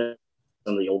there's some benefits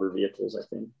on the older vehicles, I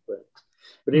think. But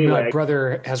anyway. My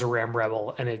brother has a Ram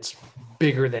Rebel and it's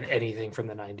bigger than anything from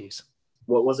the 90s.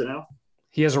 What was it now?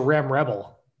 He has a Ram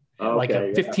Rebel, like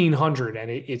a 1500,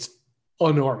 and it's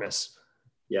enormous.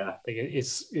 Yeah. Like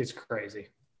it's crazy.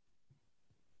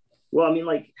 Well, I mean,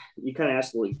 like you kind of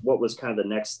asked, like, what was kind of the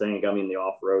next thing? I mean, the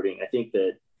off-roading. I think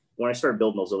that when I started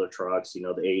building those other trucks, the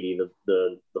 80,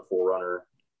 the 4Runner,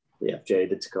 the FJ,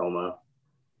 the Tacoma,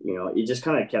 it just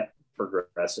kind of kept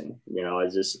progressing.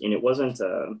 And it wasn't,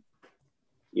 I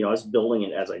was building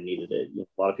it as I needed it.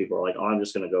 A lot of people are like, oh, I'm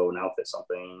just going to go and outfit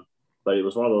something. But it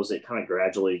was one of those that kind of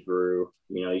gradually grew.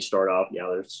 You start off,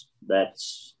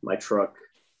 that's my truck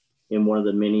in one of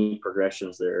the many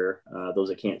progressions there. Those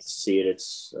that can't see it,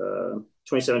 it's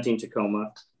 2017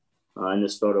 Tacoma. In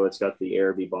this photo, it's got the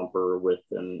Araby bumper with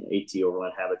an AT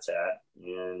Overland Habitat.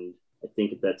 And I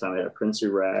think at that time I had a Princey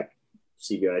rack,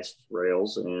 CBI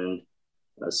rails, and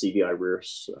a CBI rear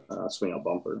swing out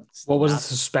bumper. What was the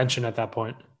suspension at that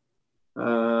point?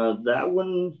 That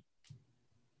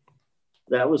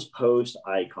was post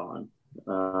Icon.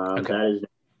 Okay. That is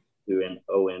to an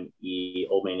OME,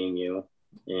 Old Man Emu.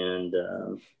 And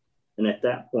at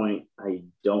that point, I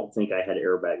don't think I had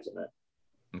airbags in it.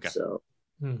 Okay. So,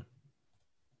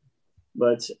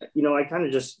 but I kind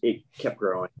of it kept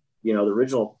growing. The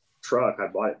original truck, I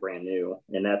bought it brand new,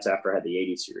 and that's after I had the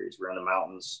 80 series. We're in the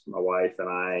mountains, my wife and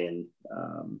I, and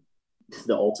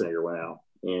the alternator went out,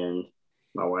 and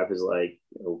my wife was like,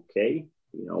 okay.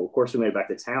 Of course, we made it back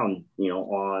to town,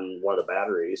 on one of the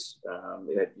batteries.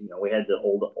 We had the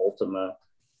old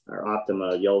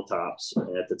Optima yellow tops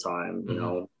at the time.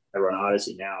 I run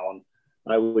Odyssey now, and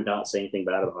I would not say anything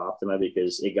bad about Optima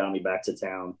because it got me back to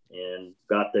town, and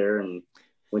got there and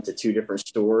went to 2 different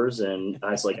stores, and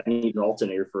I was like, I need an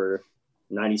alternator for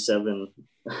 97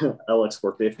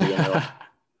 LX450. And like,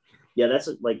 yeah, that's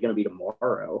like going to be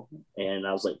tomorrow. And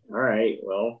I was like, all right,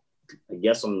 well, I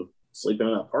guess I'm sleeping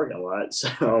in that parking lot.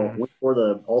 So went for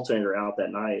the alternator out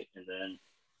that night, and then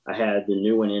I had the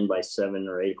new one in by 7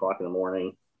 or 8 o'clock in the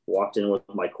morning. Walked in with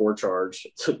my core charge,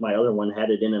 took my other one,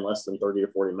 had it in less than 30 or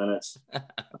 40 minutes,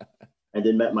 and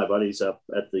then met my buddies up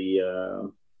at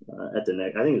the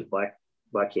neck. I think it was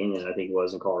Black Canyon. I think it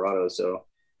was in Colorado. So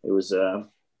it was a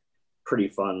pretty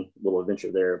fun little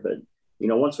adventure there. But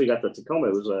once we got the Tacoma,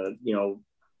 it was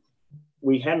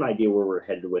we had an idea where we were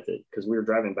headed with it because we were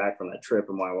driving back from that trip,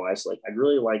 and my wife's like, I'd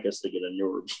really like us to get a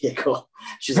newer vehicle.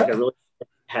 She's like, I really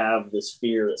have this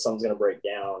fear that something's going to break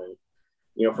down.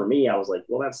 And for me, I was like,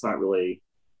 well, that's not really,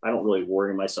 I don't really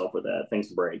worry myself with that. Things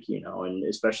break, and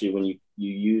especially when you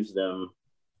use them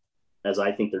as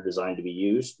I think they're designed to be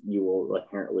used, you will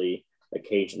inherently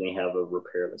occasionally have a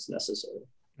repair that's necessary.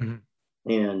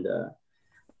 Mm-hmm. And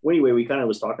anyway, we kind of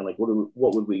was talking like,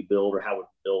 what would we build, or how would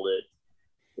we build it?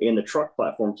 And the truck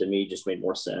platform to me just made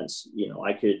more sense.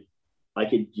 I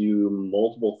could do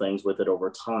multiple things with it over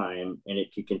time, and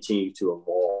it could continue to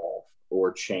evolve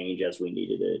or change as we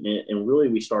needed it. And really,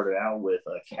 we started out with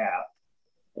a cap,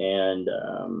 and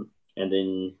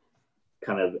then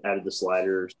kind of added the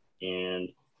sliders. And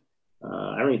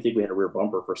I don't even think we had a rear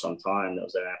bumper for some time. That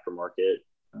was an aftermarket.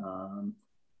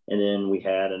 And then we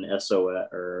had an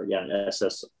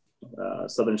SS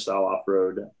Southern style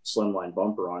off-road slimline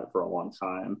bumper on it for a long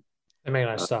time. They make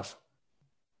nice stuff.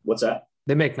 What's that?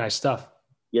 They make nice stuff.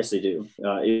 Yes, they do.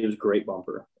 It was a great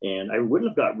bumper, and I wouldn't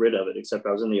have got rid of it, except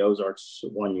I was in the Ozarks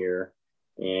one year,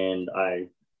 and I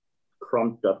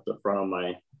crumped up the front of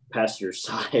my passenger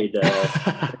side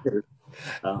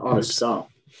on a stump.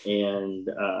 And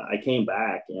I came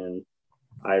back, and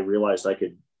I realized I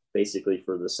could basically,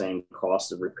 for the same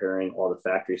cost of repairing all the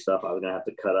factory stuff, I was going to have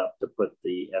to cut up to put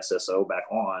the SSO back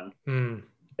on,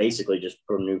 basically just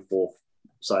put a new full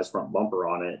size front bumper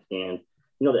on it. And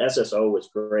the SSO was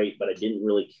great, but I didn't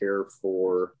really care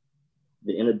for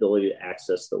the inability to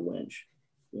access the winch.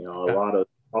 A lot of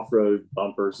off-road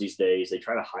bumpers these days, they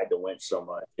try to hide the winch so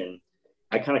much. And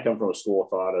I kind of come from a school of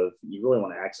thought of, you really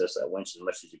want to access that winch as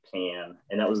much as you can.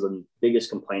 And that was the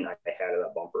biggest complaint I had of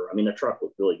that bumper. I mean, the truck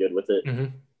looked really good with it,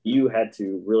 you had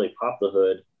to really pop the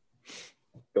hood,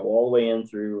 go all the way in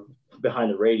through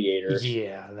behind the radiator.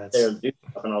 Yeah, that's. And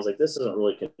I was like, this isn't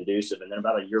really conducive. And then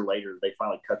about a year later, they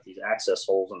finally cut these access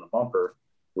holes in the bumper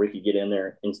where you could get in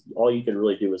there, and all you could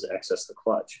really do was access the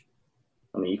clutch.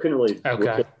 I mean, you couldn't really.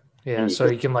 Okay. Yeah, so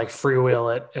you can like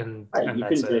freewheel it, and you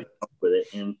that's couldn't it. with it.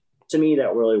 And to me,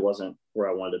 that really wasn't where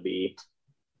I wanted to be.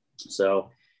 So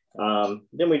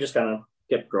then we just kind of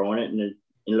kept growing it, and it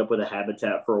ended up with a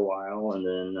Habitat for a while, and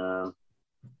then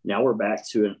now we're back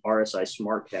to an RSI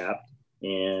Smart Cap,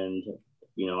 and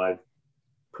I've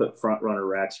put front runner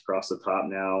racks across the top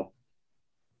now,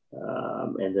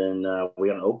 and then we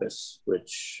got an Opus,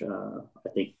 which I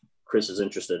think Chris is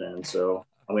interested in. So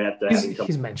I'm gonna have to have him come.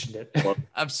 He's mentioned it.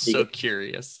 I'm so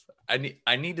curious. I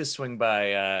need to swing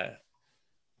by. I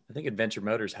think Adventure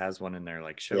Motors has one in their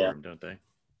like showroom, don't they?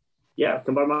 Yeah,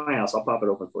 come by my house. I'll pop it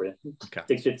open for you. Okay.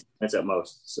 Takes 15 minutes at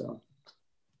most. So.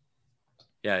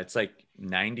 Yeah, it's like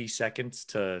 90 seconds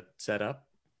to set up.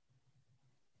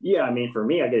 Yeah, I mean, for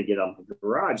me, I got to get on the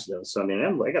garage though. So I mean,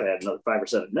 I got to add another 5 or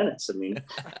 7 minutes. I mean,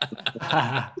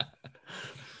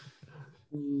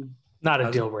 not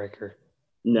a deal breaker.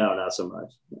 No, not so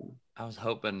much. No. I was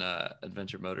hoping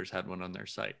Adventure Motors had one on their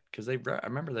site because I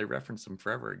remember they referenced them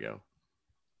forever ago.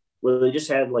 Well, they just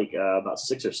had like about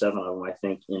 6 or 7 of them, I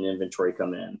think, in inventory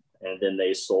come in, and then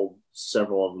they sold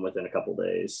several of them within a couple of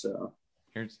days. So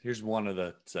here's one of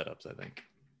the setups, I think.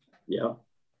 Yeah,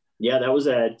 that was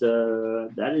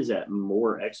that is at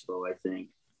Moore Expo, I think.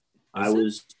 I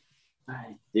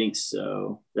think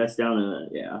so. That's down in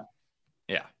yeah.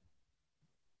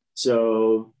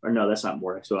 So, or no, that's not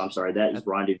Moore Expo. I'm sorry, that is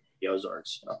Rendezvous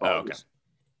Ozarks. Oh, okay.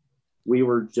 We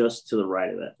were just to the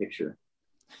right of that picture.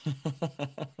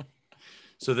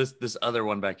 So this other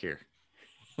one back here.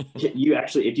 You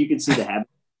actually, if you can see the habit,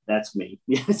 that's me.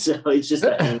 So it's just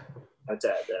that's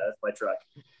my truck.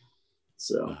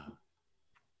 So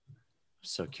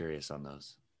so curious on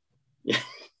those. Yeah.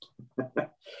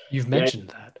 You've mentioned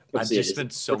that. I've just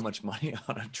spent so much money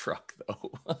on a truck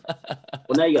though.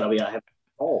 Well, now you gotta have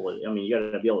all with it. I mean, you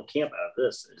gotta be able to camp out of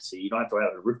this. So you don't have to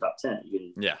have a rooftop tent.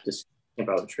 You can just camp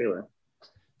out of a trailer.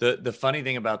 The funny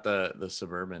thing about the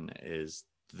Suburban is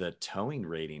the towing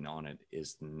rating on it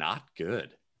is not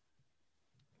good.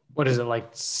 What is it, like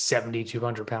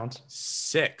 7,200 pounds?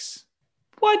 6.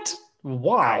 What?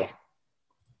 Why?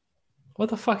 What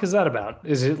the fuck is that about?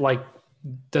 Is it like,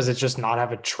 does it just not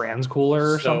have a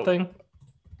transcooler or something?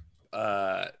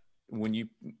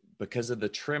 Because of the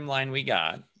trim line we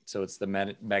got, so it's the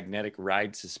magnetic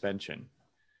ride suspension,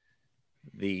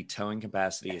 the towing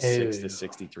capacity is 6 to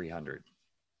 6,300.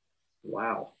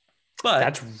 Wow. But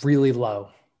that's really low.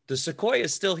 The Sequoia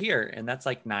is still here, and that's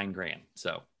like $9,000.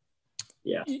 So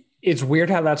yeah, it's weird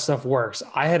how that stuff works.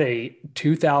 I had a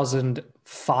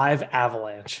 2005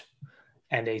 Avalanche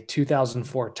and a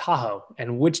 2004 Tahoe,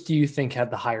 and which do you think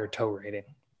had the higher tow rating?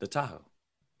 The Tahoe.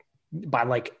 By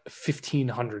like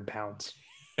 1,500 pounds.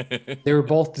 They were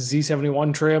both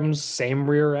Z71 trims, same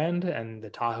rear end, and the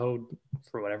Tahoe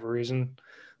for whatever reason.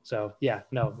 So yeah,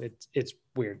 no, it's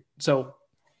weird. So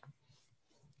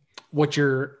what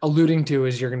you're alluding to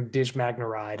is you're going to ditch Magna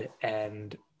Ride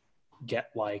and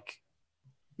get like,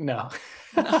 no.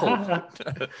 He's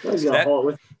gonna haul it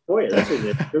with Sequoia. That's what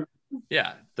it is.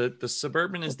 Yeah, the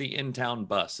Suburban is the in-town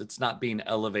bus. It's not being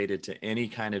elevated to any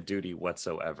kind of duty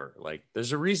whatsoever. Like,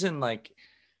 there's a reason, like,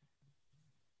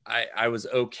 I was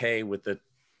okay with the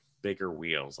bigger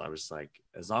wheels. I was like,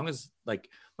 as long as, like,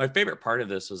 my favorite part of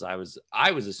this was I was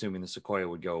assuming the Sequoia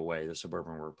would go away, the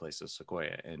Suburban would replace the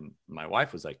Sequoia, and my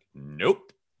wife was like,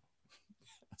 nope.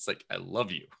 It's like, I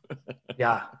love you.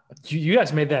 Yeah, you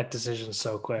guys made that decision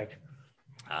so quick.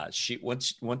 She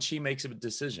once she makes a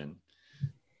decision,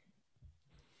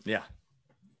 yeah.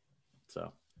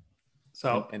 So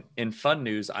and in fun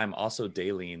news, I'm also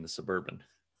daily in the Suburban.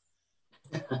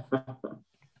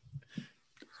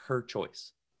 Her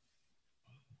choice.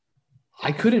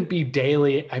 I couldn't be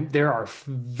daily. There are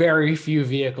very few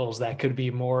vehicles that could be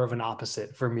more of an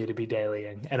opposite for me to be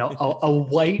dailying, and a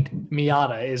white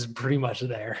Miata is pretty much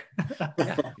there.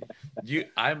 Yeah.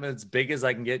 I'm as big as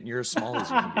I can get, and you're as small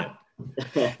as you can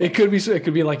get. It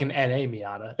could be like an NA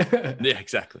Miata. Yeah,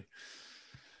 exactly.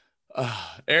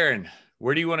 Aaron,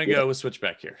 where do you want to go with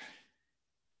Switchback here?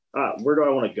 Where do I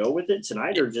want to go with it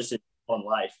tonight, or just on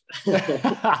life?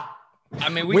 I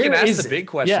mean, we can ask the big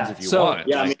questions if you want.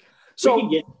 Yeah, like, so we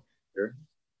can get there.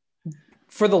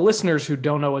 For the listeners who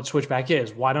don't know what Switchback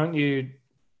is, why don't you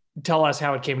tell us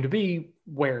how it came to be,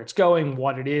 where it's going,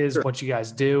 what it is, what you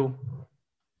guys do?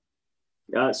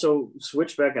 So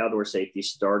Switchback Outdoor Safety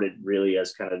started really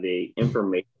as kind of the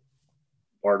information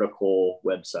article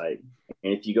website.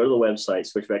 And if you go to the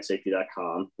website,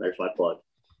 switchbacksafety.com, there's my plug,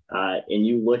 and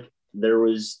you look, there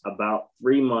was about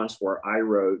 3 months where I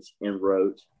wrote and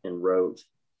wrote and wrote,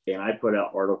 and I put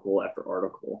out article after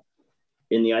article.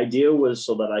 And the idea was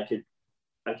so that I could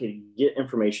get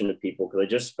information to people, because I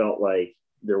just felt like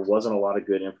there wasn't a lot of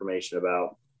good information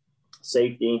about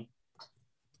safety,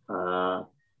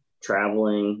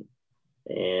 traveling,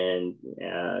 and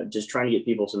just trying to get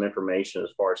people some information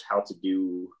as far as how to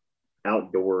do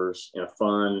outdoors in a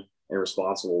fun and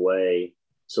responsible way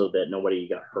so that nobody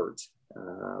got hurt.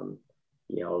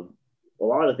 You know, a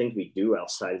lot of the things we do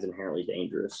outside is inherently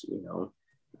dangerous, you know,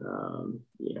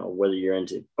 whether you're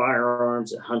into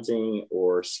firearms, hunting,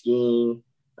 or skiing.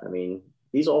 I mean,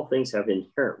 these all things have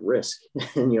inherent risk,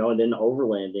 and, and then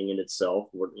overlanding in itself,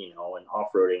 and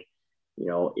off-roading,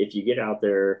 if you get out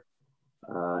there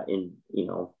and,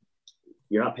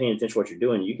 you're not paying attention to what you're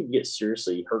doing, you could get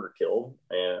seriously hurt or killed,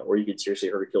 or you could seriously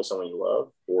hurt or kill someone you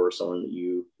love, or someone that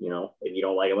if you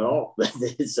don't like them at all.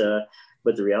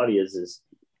 But the reality is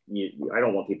I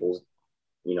don't want people,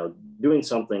 doing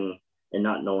something and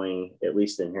not knowing at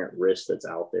least the inherent risk that's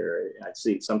out there. I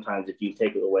see sometimes if you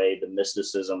take away the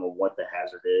mysticism of what the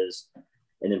hazard is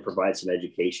and then provide some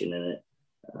education in it,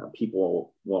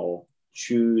 people will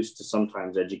choose to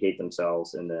sometimes educate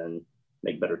themselves and then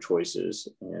make better choices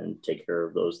and take care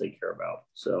of those they care about.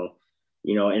 So,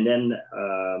 and then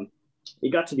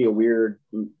it got to be a weird,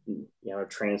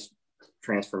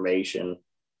 transformation.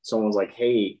 Someone's like,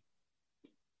 hey,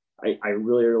 I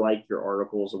really like your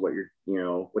articles of what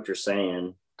you're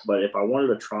saying, but if I wanted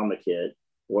a trauma kit,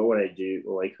 what would I do?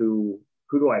 Like, who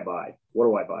do I buy? What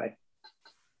do I buy?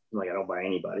 I'm like, I don't buy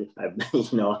anybody.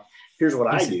 Here's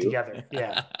what I do. Together.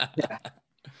 Yeah. Yeah.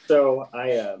 So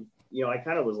I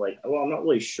kind of was like, well, I'm not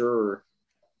really sure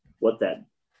what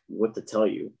to tell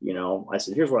you. I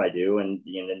said, here's what I do. And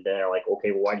then they're like,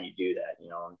 okay, well, why do you do that?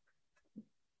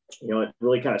 It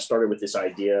really kind of started with this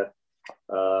idea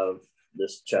of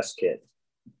this chest kit.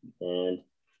 And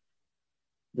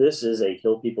this is a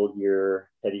Hill People Gear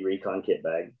heavy recon kit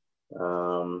bag.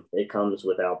 It comes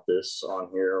without this on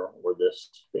here or this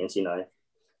fancy knife.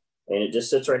 And it just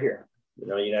sits right here. You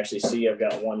can actually see I've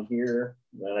got one here.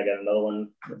 And then I got another one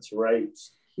that's right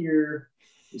here.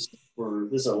 This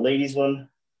is a ladies one.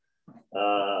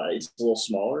 It's a little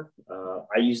smaller.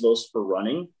 I use those for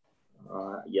running.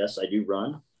 Yes, I do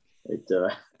run.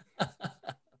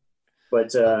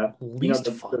 But least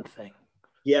fun thing.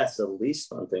 Yes, the least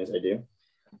fun things I do.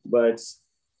 But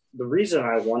the reason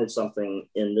I wanted something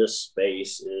in this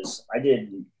space is I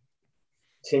did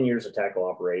 10 years of tactical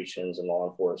operations and law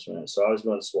enforcement. So I was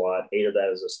doing SWAT, 8 of that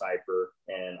as a sniper,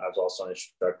 and I was also an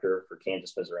instructor for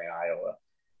Kansas, Missouri, and Iowa.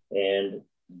 And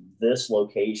this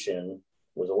location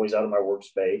was always out of my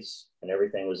workspace, and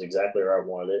everything was exactly where I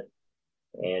wanted it.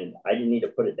 And I didn't need to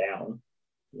put it down.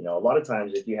 A lot of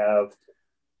times if you have,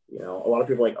 a lot of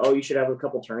people are like, oh, you should have a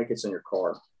couple tourniquets in your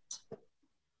car.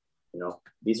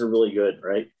 These are really good,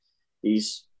 right?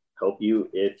 These help you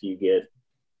if you get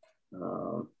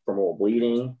femoral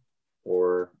bleeding,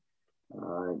 or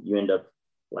you end up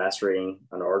lacerating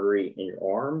an artery in your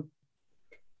arm.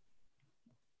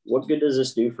 What good does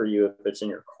this do for you if it's in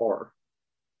your car?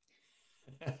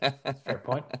 Fair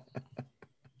point.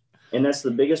 And that's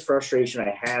the biggest frustration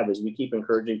I have, is we keep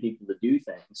encouraging people to do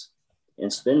things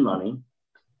and spend money.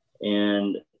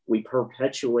 And we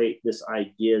perpetuate this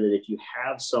idea that if you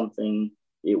have something,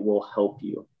 it will help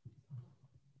you.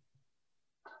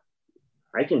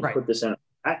 I can put this in a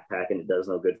backpack and it does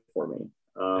no good for me.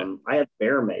 I have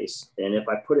bear mace, and if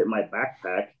I put it in my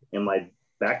backpack and my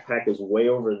backpack is way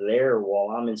over there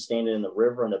while I'm standing in the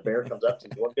river and the bear comes up to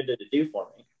me, what good did it do for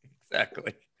me?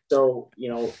 Exactly. So,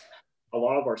 a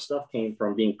lot of our stuff came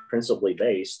from being principally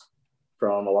based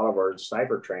from a lot of our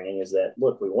sniper training, is that,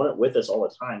 look, we want it with us all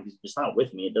the time. If it's not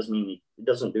with me, it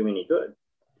doesn't do me any good.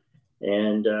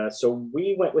 And so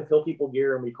we went with Hill People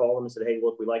Gear, and we called them and said, hey,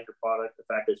 look, we like your product. The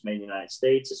fact that it's made in the United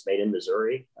States, it's made in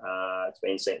Missouri. It's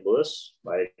made in St. Louis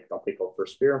by a company called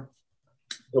First Spear.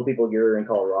 Hill People Gear in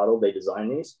Colorado, they design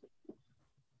these.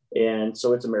 And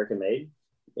so it's American made.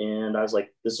 And I was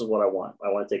like, this is what I want. I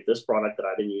want to take this product that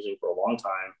I've been using for a long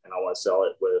time, and I want to sell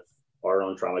it with our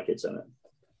own trauma kits in it.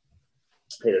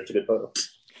 Hey, that's a good photo.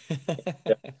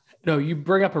 Yeah. No, you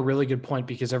bring up a really good point,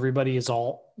 because everybody is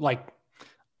all like,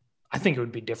 I think it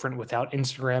would be different without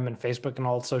Instagram and Facebook and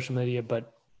all social media,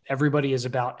 but everybody is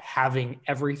about having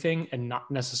everything and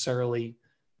not necessarily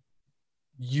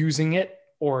using it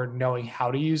or knowing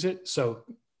how to use it. So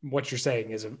what you're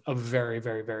saying is a very,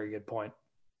 very, very good point.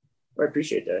 I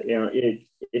appreciate that.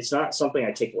 It's not something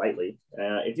I take lightly.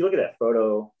 If you look at that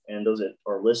photo, and those that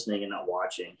are listening and not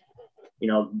watching,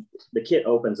 the kit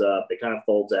opens up, it kind of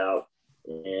folds out,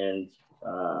 and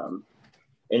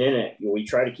in it, we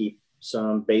try to keep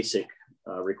some basic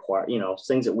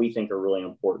things that we think are really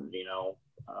important.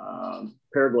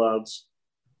 Pair of gloves,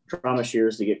 trauma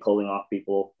shears to get clothing off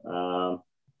people,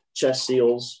 chest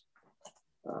seals.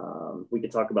 We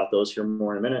could talk about those here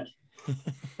more in a minute.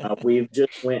 We've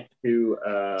just went to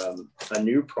a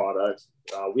new product.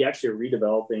 We actually are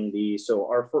redeveloping these. So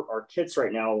our kits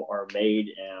right now are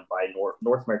made by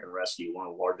North American Rescue, one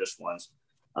of the largest ones.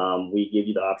 We give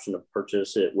you the option to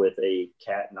purchase it with a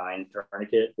Cat 9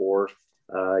 tourniquet, or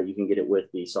you can get it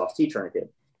with the Soft T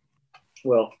tourniquet.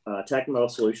 Well, Tactile Metal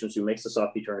Solutions, who makes the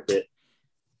Soft T tourniquet,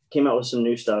 came out with some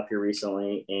new stuff here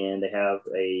recently, and they have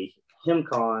a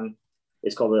HemCon.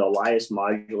 It's called the Elias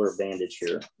Modular Bandage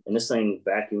here. And this thing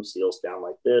vacuum seals down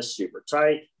like this, super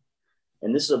tight.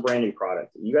 And this is a brand new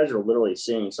product. You guys are literally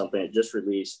seeing something that just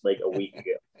released like a week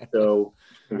ago. So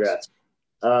congrats.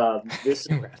 This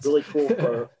is really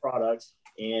cool product,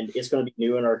 and it's going to be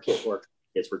new in our kit work.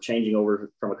 We're changing over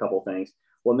from a couple of things.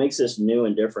 What makes this new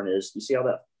and different is, you see how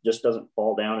that just doesn't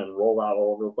fall down and roll out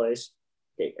all over the place?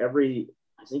 Okay,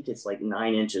 I think it's like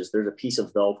 9 inches, there's a piece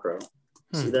of Velcro.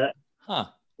 See that? Huh.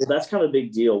 Well, that's kind of a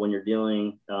big deal when you're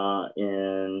dealing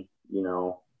in,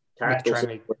 tactical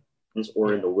situations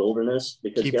or in the wilderness,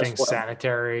 because keep things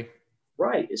sanitary.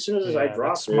 Right. As soon as I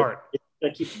drop it, it's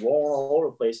going to keep rolling all over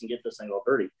the place and get this thing all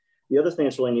dirty. The other thing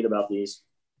that's really neat about these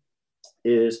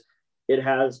is it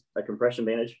has a compression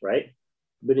bandage, right?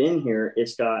 But in here,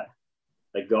 it's got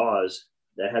a gauze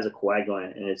that has a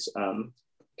coagulant, and it's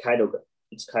Kyto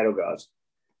gauze.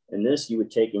 And this you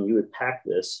would take and you would pack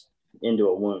this into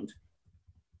a wound.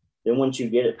 Then once you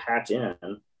get it packed in,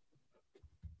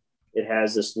 it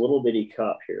has this little bitty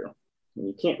cup here. And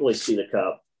you can't really see the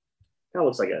cup. Kind of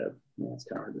looks like it's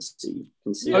kind of hard to see.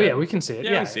 Can you see yeah, we can see it.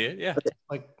 Yeah, we see it. Yeah.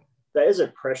 Like that is a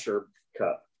pressure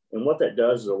cup. And what that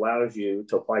does is allows you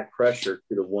to apply pressure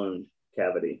to the wound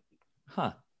cavity.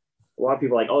 Huh. A lot of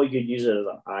people are like, oh, you could use it as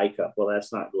an eye cup. Well,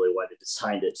 that's not really why they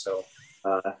designed it. So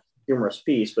humorous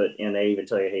piece, and they even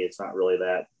tell you, hey, it's not really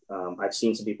that. I've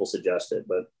seen some people suggest it,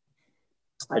 but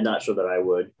I'm not sure that I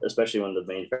would, especially when the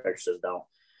manufacturer says don't.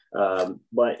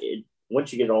 But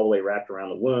once you get it all the way wrapped around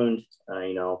the wound,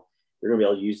 you're going to be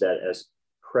able to use that as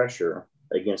pressure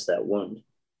against that wound.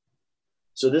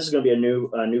 So this is going to be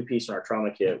a new piece in our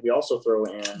trauma kit. We also throw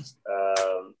in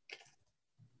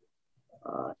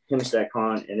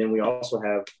HemStatCon, and then we also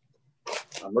have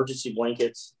emergency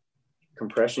blankets,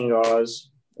 compression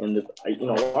gauze, and a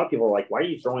lot of people are like, why are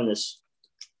you throwing this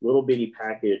little bitty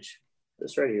package?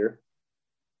 This right here.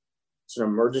 It's an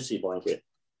emergency blanket.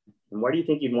 And why do you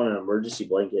think you'd want an emergency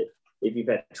blanket if you've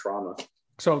had trauma?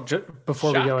 So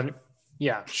before we go in,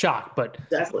 shock. But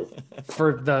exactly,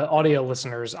 for the audio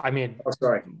listeners, I mean,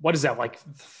 what is that, like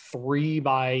 3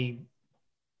 by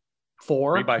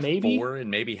 4? 3 by maybe 4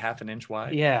 and maybe half an inch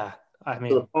wide. Yeah, I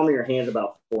mean, so the palm of your hand is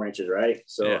about 4 inches, right?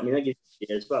 So yeah. I mean,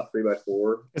 it's about 3 by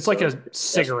 4. It's like a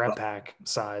cigarette pack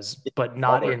size, but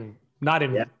not in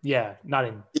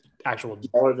actual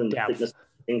smaller than depth. The thickness of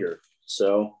the finger.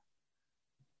 So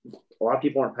a lot of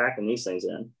people aren't packing these things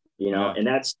in, and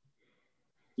that's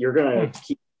you're gonna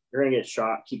get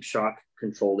keep shock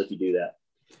controlled if you do that.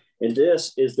 And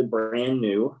this is the brand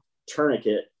new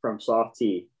tourniquet from Soft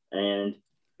T, and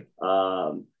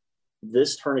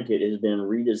this tourniquet has been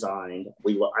redesigned.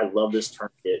 I love this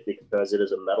tourniquet because it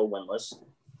is a metal windlass,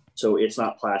 so it's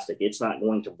not plastic. It's not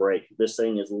going to break. This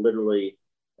thing is literally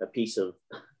a piece of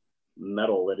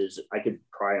metal that is. I could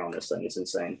cry on this thing. It's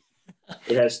insane.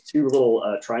 It has 2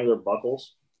 little triangular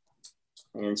buckles,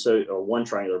 and one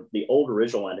triangular. The old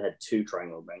original one had 2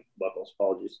 triangular buckles.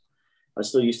 Apologies. I'm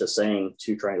still used to saying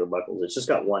 2 triangular buckles. It's just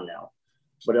got 1 now,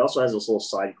 but it also has this little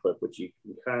side clip, which you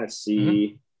can kind of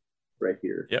see right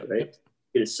here. Yep. Right,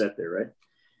 it is set there. Right.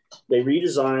 They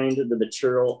redesigned the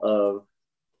material of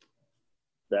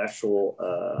the actual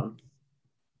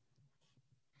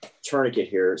tourniquet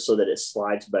here so that it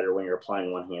slides better when you're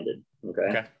applying one-handed.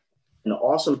 Okay. And the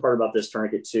awesome part about this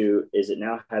tourniquet too is it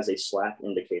now has a slap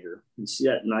indicator. You see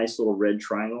that nice little red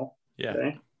triangle? Yeah.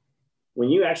 Okay. When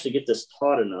you actually get this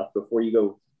taut enough before you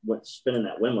go spinning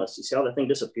that windlass, you see how that thing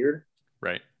disappeared?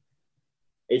 Right.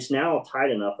 It's now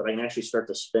tight enough that I can actually start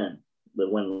to spin the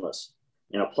windlass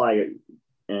and apply it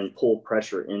and pull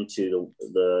pressure into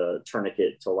the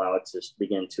tourniquet to allow it to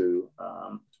begin to.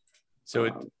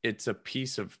 It's a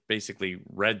piece of basically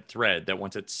red thread that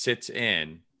once it sits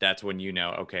in, that's when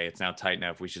okay, it's now tight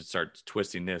enough. We should start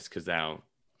twisting this because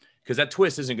that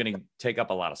twist isn't going to take up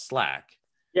a lot of slack.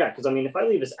 Yeah, because I mean, if I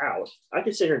leave this out, I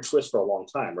could sit here and twist for a long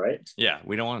time, right? Yeah,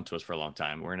 we don't want to twist for a long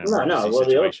time. We're in an No. emergency Well,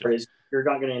 the other situation. part is you're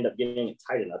not going to end up getting it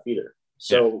tight enough either.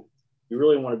 So you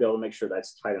really want to be able to make sure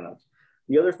that's tight enough.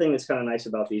 The other thing that's kind of nice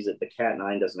about these that the Cat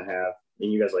 9 doesn't have,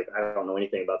 and you guys are like, I don't know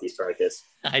anything about these tourniquets.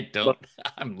 I don't.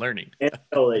 I'm learning. And I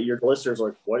know that your listeners are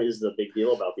like, what is the big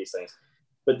deal about these things?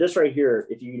 But this right here,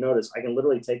 if you notice, I can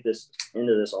literally take this end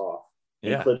of this off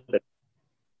and Yeah. clip it.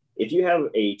 If you have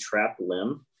a trapped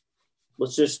limb,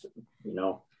 let's just,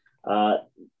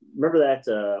 remember that,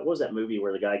 what was that movie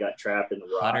where the guy got trapped in the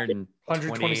rock?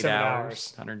 127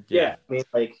 hours. 100, Yeah. I mean,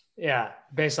 like, Yeah,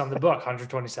 based on the book,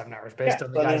 127 hours, based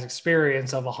on the guy's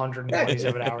experience of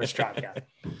 127 hours trapped. Yeah.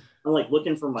 I'm like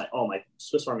looking for my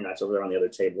Swiss Army knife's over there on the other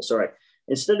table. Sorry.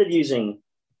 Instead of using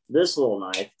this little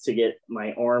knife to get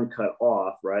my arm cut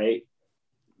off, right,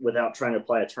 without trying to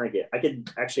apply a tourniquet, I could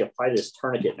actually apply this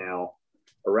tourniquet now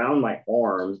around my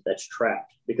arm that's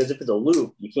trapped. Because if it's a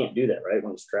loop, you can't do that, right?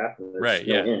 When it's trapped and there's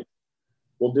no end.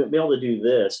 Well, to be able to do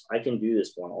this, I can do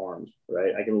this one armed,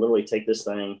 right? I can literally take this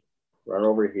thing, run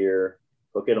over here,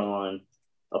 hook it on,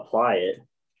 apply it.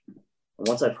 And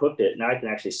once I've hooked it, now I can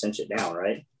actually cinch it down,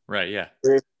 right? Right, yeah.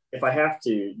 If I have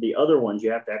to, the other ones,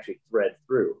 you have to actually thread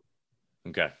through.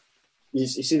 Okay. You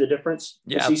see the difference?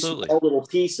 Yeah, absolutely. All little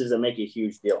pieces that make a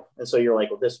huge deal. And so you're like,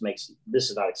 well, this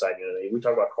is not exciting to me. We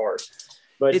talk about cars.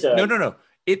 But no.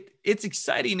 It's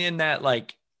exciting in that,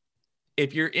 like,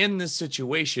 if you're in this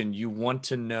situation, you want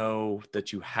to know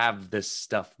that you have this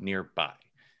stuff nearby.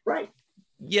 Right.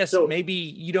 Yes, so maybe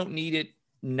you don't need it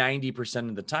 90%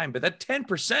 of the time, but that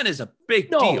 10% is a big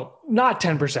deal. Not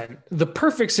 10%. The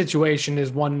perfect situation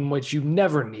is one in which you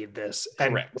never need this.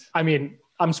 And correct. I mean,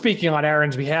 I'm speaking on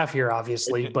Aaron's behalf here,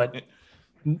 obviously, but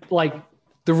like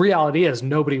the reality is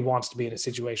nobody wants to be in a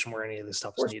situation where any of this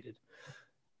stuff is needed.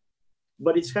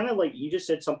 But it's kind of like you just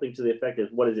said something to the effect of,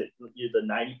 what is it? The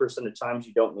 90% of times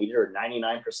you don't need it, or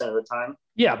 99% of the time?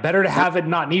 Yeah, better to have it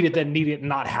not need it than need it and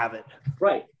not have it.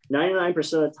 Right. 99%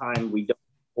 of the time we don't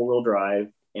four-wheel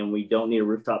drive and we don't need a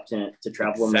rooftop tent to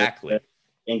travel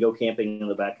and go camping in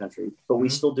the backcountry, but we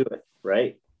still do it,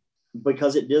 right?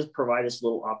 Because it does provide us a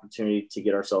little opportunity to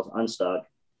get ourselves unstuck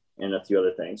and a few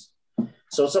other things.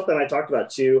 So something I talked about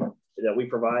too that we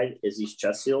provide is these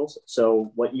chest seals.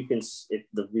 So what you can, if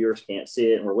the viewers can't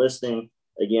see it and we're listening,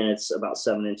 again, it's about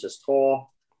 7 inches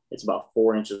tall. It's about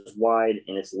 4 inches wide,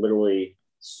 and it's literally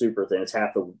super thin. It's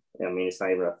it's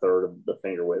not even a third of the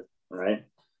finger width, right?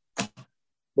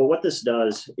 But what this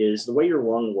does is the way your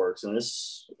lung works, and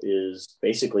this is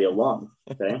basically a lung,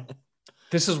 okay?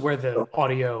 This is where the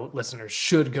audio listeners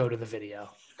should go to the video.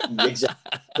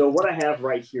 Exactly. So what I have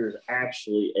right here is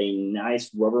actually a nice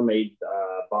Rubbermaid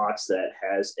box that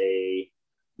has a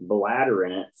bladder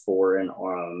in it for an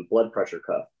blood pressure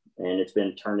cuff, and it's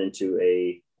been turned into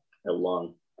a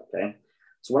lung. Okay,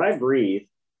 so when I breathe,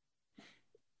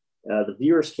 the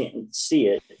viewers can't see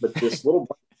it, but this little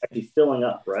bag is actually filling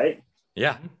up, right?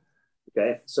 Yeah.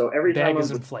 Okay, so every time bag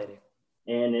is inflating,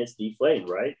 and it's deflating,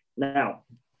 right? Now,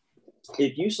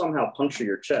 if you somehow puncture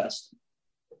your chest,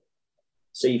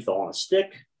 say you fell on a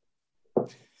stick,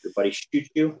 your buddy shoots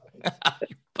you.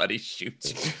 Your buddy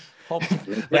shoots you.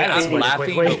 I'm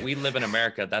laughing, but we live in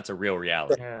America. That's a real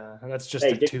reality. Yeah, that's just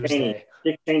a Tuesday.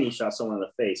 Dick Cheney shot someone in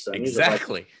the face. So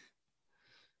exactly.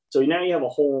 So now you have a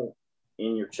hole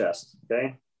in your chest,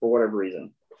 okay, for whatever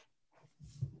reason.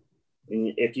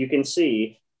 And if you can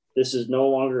see, this is no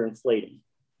longer inflating.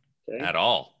 Okay? At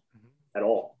all.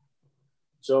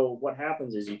 So what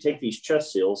happens is you take these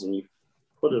chest seals and you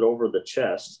put it over the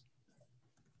chest.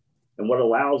 And what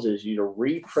allows is you to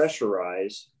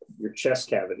repressurize your chest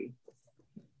cavity.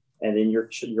 And then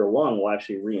your lung will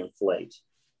actually reinflate.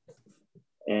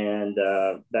 And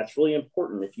that's really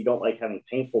important if you don't like having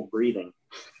painful breathing.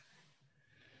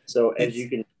 So as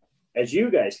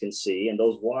you guys can see, and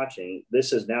those watching,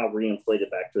 this is now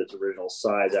reinflated back to its original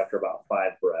size after about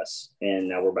 5 breaths. And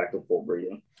now we're back to full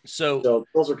breathing. So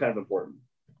those are kind of important.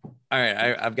 All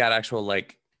right. I've got actual,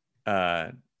 like,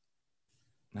 I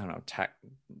don't know,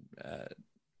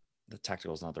 the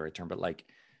tactical is not the right term, but like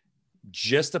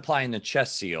just applying the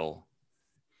chest seal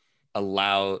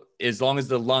as long as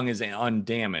the lung is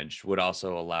undamaged, would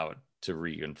also allow it to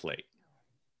reinflate.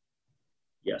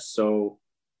 Yes. So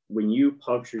when you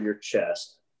puncture your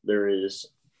chest, there is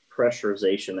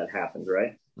pressurization that happens,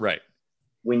 right? Right.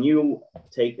 When you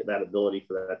take that ability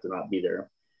for that to not be there,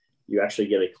 you actually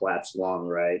get a collapsed lung,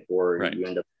 right? Or you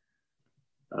end up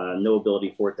no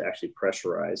ability for it to actually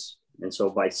pressurize. And so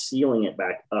by sealing it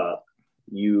back up,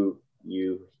 you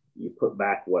put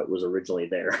back what was originally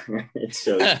there.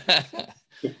 So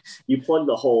you plug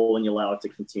the hole and you allow it to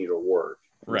continue to work.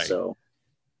 Right. So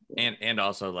And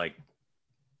also like,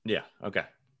 yeah, okay,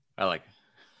 I like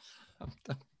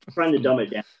it. Trying to dumb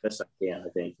it down as best I can, I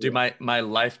think. Dude, my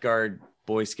lifeguard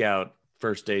Boy Scout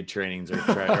first aid trainings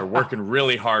are working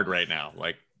really hard right now.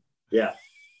 Like, yeah.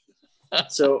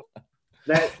 So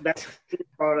that's the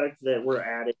product that we're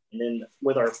adding. And then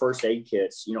with our first aid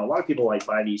kits, a lot of people like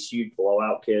buy these huge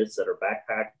blowout kits that are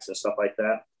backpacks and stuff like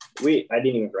that. I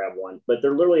didn't even grab one, but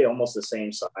they're literally almost the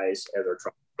same size as our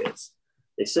truck kits.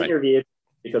 They sit in your vehicle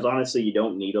because honestly, you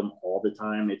don't need them all the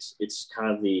time. It's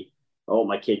kind of oh,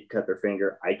 my kid cut their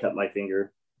finger. I cut my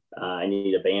finger. I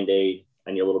need a Band-Aid.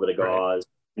 I need a little bit of gauze.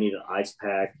 I need an ice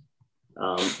pack.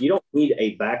 You don't need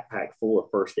a backpack full of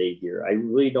first aid gear. I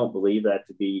really don't believe that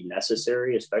to be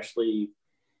necessary, especially,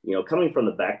 coming from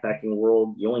the backpacking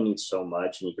world, you only need so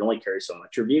much and you can only carry so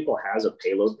much. Your vehicle has a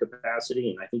payload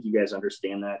capacity. And I think you guys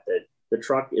understand that the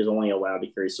truck is only allowed to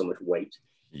carry so much weight.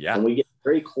 Yeah. And we get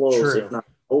very close, if not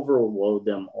overload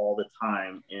them all the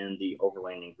time in the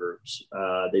overlanding groups.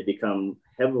 They become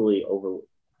heavily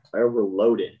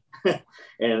overloaded.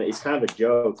 And it's kind of a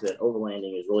joke that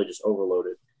overlanding is really just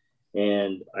overloaded.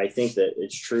 And I think that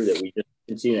it's true that we just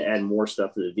continue to add more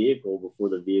stuff to the vehicle before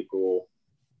the vehicle,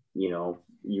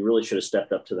 you really should have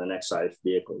stepped up to the next size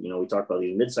vehicle. We talk about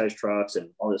these mid-size trucks and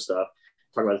all this stuff,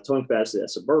 talk about the towing capacity of that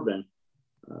Suburban.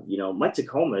 My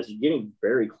Tacoma is getting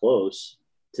very close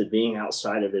to being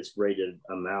outside of its rated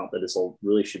amount that it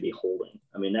really should be holding.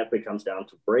 I mean, that comes down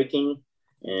to braking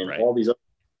and all these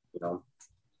other,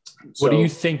 What do you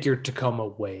think your Tacoma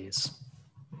weighs?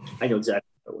 I know exactly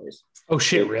what it weighs. Oh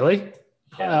shit, really?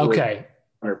 Yeah, okay.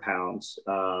 100 pounds.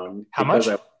 How much?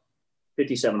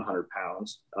 5,700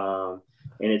 pounds.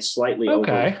 And it's slightly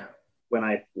okay.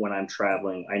 Over when I'm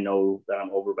traveling. I know that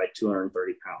I'm over by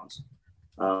 230 pounds.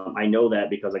 I know that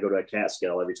because I go to a CAT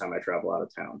scale every time I travel out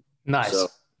of town. Nice. So,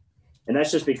 and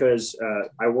that's just because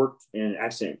I worked in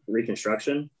accident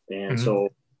reconstruction. And so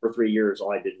for 3 years,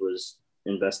 all I did was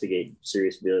investigate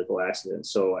serious vehicle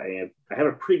accidents. So I have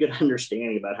a pretty good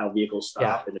understanding about how vehicles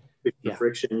stop and the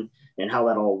friction and how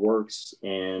that all works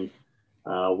and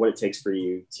what it takes for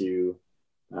you to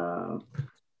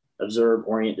observe,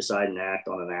 orient, decide, and act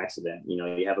on an accident.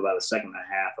 You have about a second and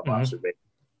a half of observation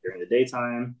during the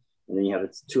daytime, and then you have a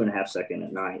 2.5 second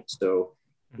at night. So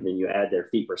then you add their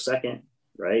feet per second,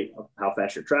 right? How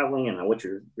fast you're traveling and what's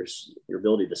your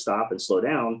ability to stop and slow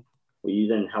down.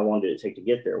 Well, how long did it take to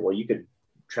get there? Well, you could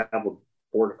travel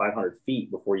 400 to 500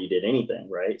 feet before you did anything,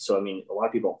 right? So, I mean, a lot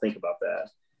of people don't think about that.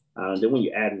 Then when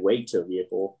you add weight to a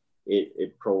vehicle,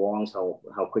 it prolongs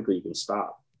how quickly you can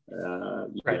stop.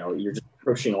 You're just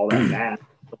pushing all that mass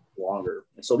longer.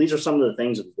 And so these are some of the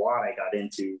things of why I got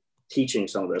into teaching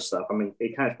some of this stuff. I mean,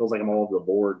 it kind of feels like I'm all over the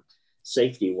board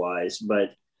safety wise,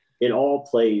 but it all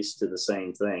plays to the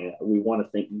same thing. We want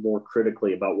to think more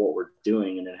critically about what we're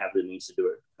doing and then have the means to do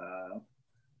it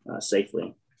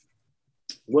safely.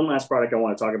 One last product I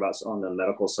want to talk about is on the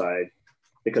medical side,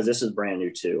 because this is brand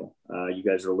new too. You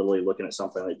guys are literally looking at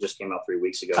something that just came out 3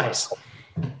 weeks ago. Nice.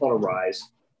 It's called Arise.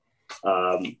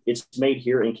 It's made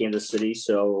here in Kansas City.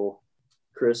 So,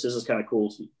 Chris, this is kind of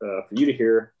cool for you to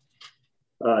hear.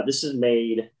 This is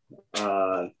made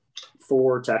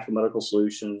for Tactical Medical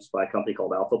Solutions by a company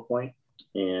called Alpha Point.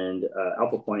 And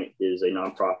Alpha Point is a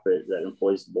nonprofit that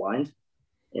employs the blind.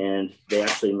 And they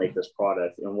actually make this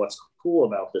product. And what's cool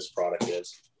about this product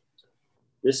is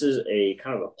this is a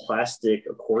kind of a plastic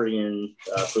accordion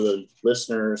for the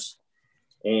listeners.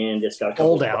 And it's got a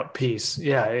fold out piece.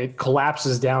 Yeah. It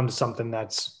collapses down to something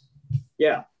that's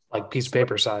like piece of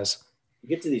paper size. You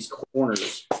get to these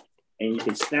corners and you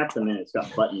can snap them in. It's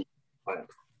got buttons on it.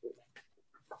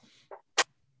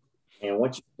 And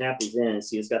once you snap these in,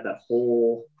 see, it's got that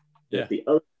hole that the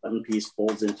other button piece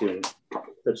folds into and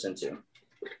clips into.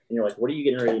 And you're like, what are you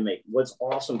getting ready to make? What's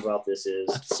awesome about this is...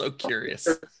 I'm so curious.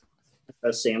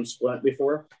 A SAM splint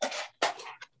before?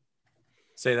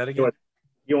 Say that again.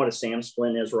 You know what a SAM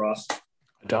splint is, Ross? I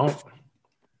don't.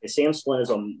 A SAM splint is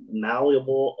a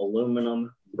malleable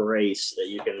aluminum brace that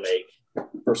you can make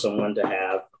for someone to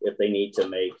have if they need to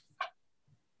make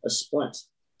a splint.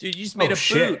 Dude, you just made a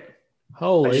boot.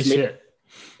 Holy shit.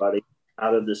 Buddy,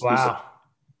 out of this piece of,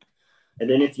 and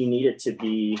then if you need it to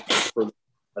be for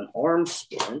an arm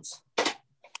splint,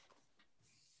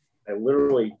 I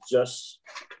literally just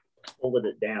folded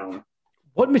it down.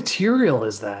 What material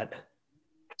is that?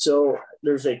 So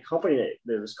there's a company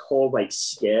that is called like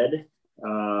Sked.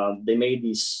 They made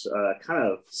these kind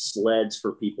of sleds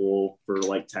for people for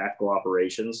like tactical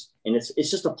operations, and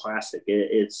it's just a plastic.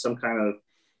 It's some kind of,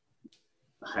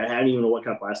 I don't even know what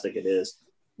kind of plastic it is,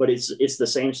 but it's the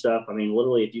same stuff. I mean,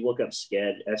 literally, if you look up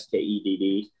Sked,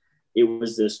 SKEDD, it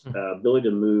was this ability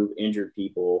to move injured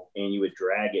people, and you would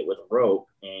drag it with a rope,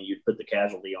 and you'd put the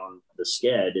casualty on the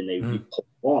sked, and they'd be pulled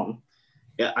along.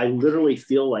 I literally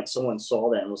feel like someone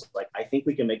saw that and was like, I think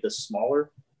we can make this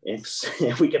smaller, and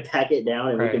we can pack it down,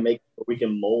 and we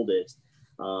can mold it.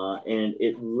 And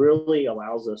it really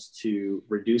allows us to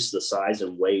reduce the size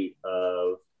and weight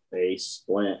of a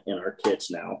splint in our kits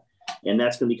now. And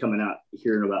that's going to be coming out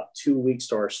here in about 2 weeks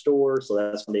to our store. So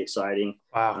that's going to be exciting.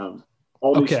 Wow.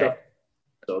 All new stuff.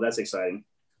 So that's exciting.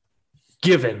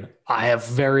 Given I have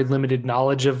very limited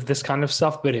knowledge of this kind of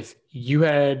stuff, but if you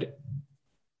had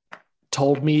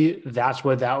told me that's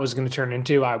what that was going to turn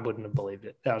into, I wouldn't have believed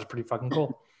it. That was pretty fucking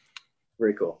cool.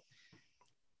 Very cool.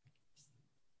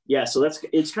 Yeah. So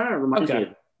it's kind of reminds me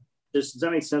of does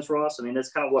that make sense, Ross? I mean, that's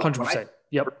kind of what 100%.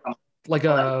 Yep. Like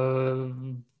a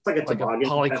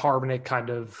polycarbonate kind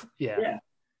of. Yeah.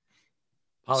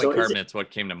 Polycarbonate's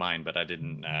what came to mind, but I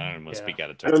didn't speak out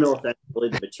of turn. I don't know if that's really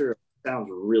the material. It sounds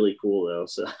really cool though.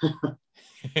 So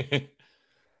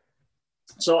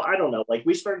so I don't know. Like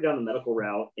we started down the medical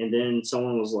route, and then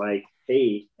someone was like,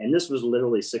 hey, and this was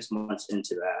literally 6 months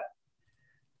into that.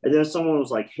 And then someone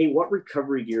was like, hey, what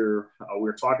recovery gear? We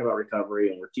were talking about recovery,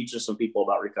 and we're teaching some people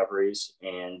about recoveries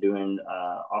and doing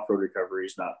off-road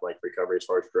recoveries, not like recovery as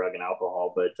far as drug and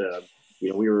alcohol, but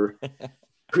we were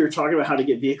talking about how to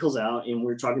get vehicles out, and we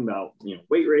were talking about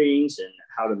weight ratings and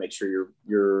how to make sure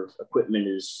your equipment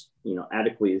is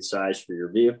adequately sized for your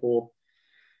vehicle.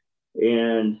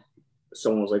 And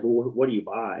someone was like, well, what do you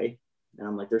buy? And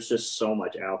I'm like, there's just so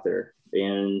much out there,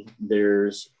 and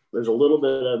there's a little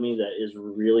bit of me that is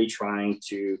really trying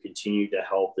to continue to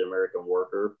help the American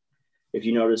worker. If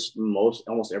you notice,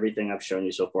 almost everything I've shown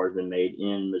you so far has been made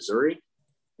in Missouri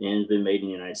and been made in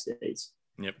the United States.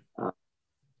 Yep.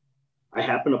 I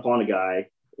happened upon a guy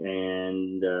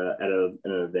and at an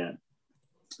event,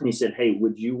 and he said, hey,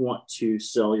 would you want to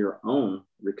sell your own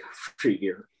recovery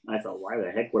gear? I thought, why the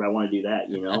heck would I want to do that?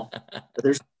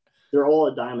 But they're all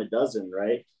a dime a dozen,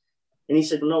 right? And he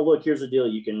said, no, look, here's the deal.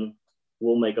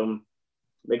 We'll make them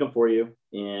for you,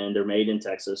 and they're made in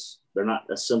Texas. They're not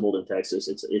assembled in Texas.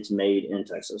 It's made in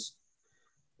Texas,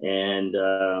 and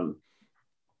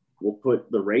we'll put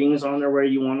the ratings on there where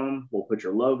you want them. We'll put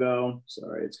your logo.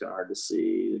 Sorry, it's kind of hard to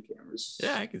see the cameras.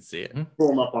 Yeah, I can see it. Pull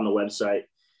them up on the website,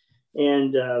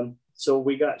 and so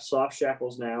we got soft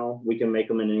shackles now. We can make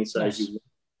them in any size you want.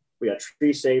 We got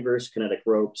tree savers, kinetic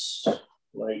ropes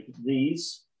like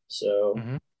these. So.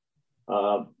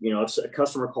 If a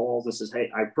customer calls and says, hey,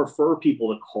 I prefer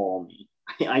people to call me.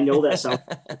 I know that sounds,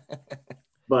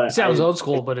 but it sounds old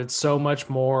school, but it's so much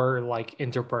more like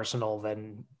interpersonal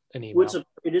than an email.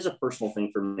 It is a personal thing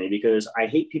for me because I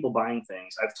hate people buying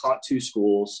things. I've taught 2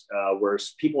 schools where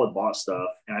people had bought stuff,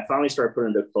 and I finally started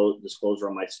putting a disclosure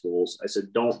on my schools. I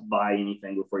said, don't buy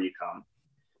anything before you come.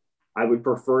 I would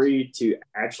prefer you to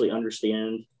actually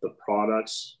understand the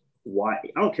products. Why?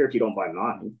 I don't care if you don't buy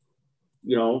mine.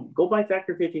 Go buy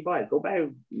Factor 55, go buy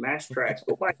Mass Tracks,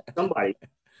 go buy somebody,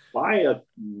 buy a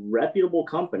reputable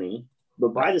company, but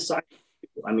buy the side.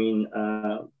 I mean,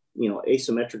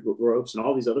 asymmetric ropes and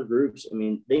all these other groups. I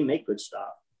mean, they make good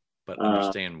stuff. But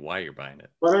understand why you're buying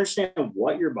it. But understand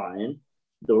what you're buying,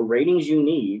 the ratings you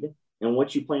need, and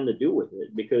what you plan to do with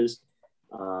it. Because,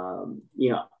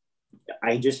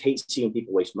 I just hate seeing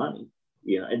people waste money.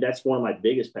 And that's one of my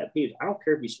biggest pet peeves. I don't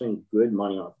care if you spend good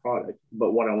money on a product,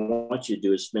 but what I want you to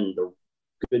do is spend the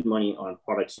good money on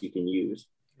products you can use.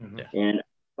 Mm-hmm. And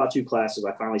about 2 classes,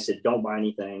 I finally said, don't buy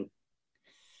anything.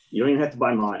 You don't even have to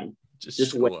buy mine.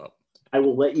 Just wait. Up. I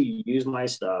will let you use my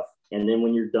stuff. And then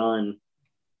when you're done,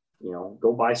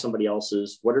 go buy somebody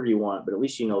else's, whatever you want, but at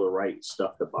least you know the right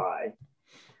stuff to buy.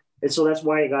 And so that's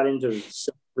why I got into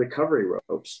recovery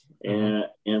ropes and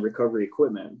recovery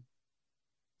equipment.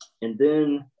 And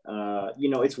then,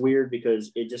 it's weird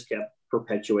because it just kept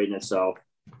perpetuating itself.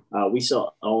 We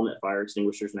sell Element fire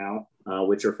extinguishers now,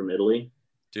 which are from Italy.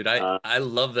 Dude, I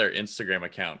love their Instagram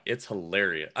account. It's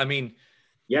hilarious. I mean,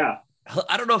 yeah,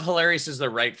 I don't know if hilarious is the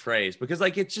right phrase because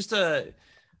it's just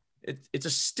it's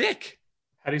a stick.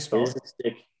 How do you spell it? A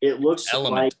stick. It looks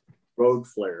Element. like road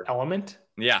flare. Element?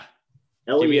 Yeah.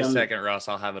 L-E-M- Give me a second, Ross.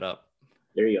 I'll have it up.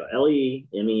 There you go.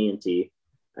 LEMENT.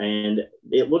 And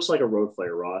it looks like a road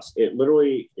flare, Ross. It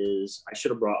literally is. I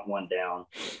should have brought one down.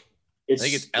 I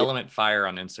think it's Element Fire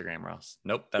on Instagram, Ross.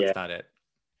 Nope, that's not it.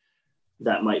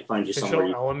 That might find you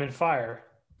somewhere. Element Fire.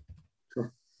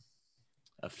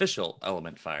 Official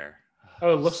Element Fire.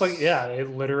 Oh, it looks like, it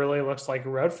literally looks like a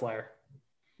road flare.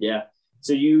 Yeah.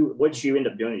 So what you end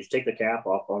up doing is you take the cap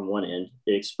off on one end.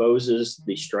 It exposes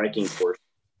the striking portion.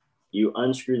 You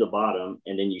unscrew the bottom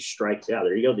and then you strike. Yeah,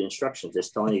 there you go. The instructions. It's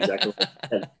telling you exactly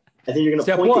what I think you're going to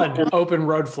Step point one, the gun open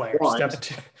road flare. once, Step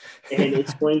two. and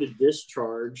it's going to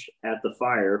discharge at the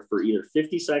fire for either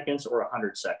 50 seconds or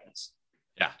 100 seconds.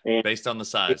 Yeah, And based on the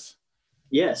size.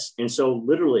 yes. And so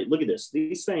literally, look at this.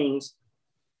 These things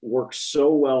work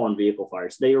so well on vehicle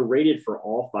fires. They are rated for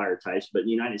all fire types, but in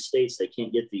the United States, they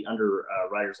can't get the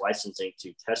underwriter's licensing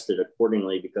to test it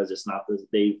accordingly because it's not,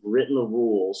 they've written the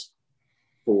rules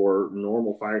for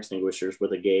normal fire extinguishers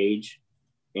with a gauge,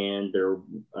 and they're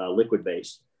liquid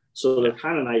based. So they're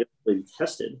kind of not really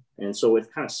tested. And so it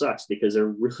kind of sucks because they're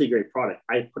a really great product.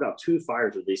 I put out 2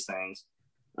 fires with these things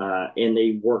and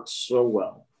they worked so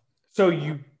well. So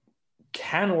you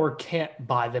can or can't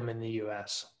buy them in the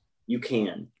US? You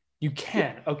can. You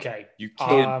can. Okay. You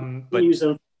can, but use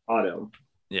them for auto.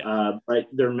 Yeah. But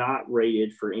they're not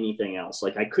rated for anything else.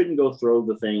 Like I couldn't go throw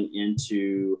the thing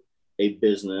into a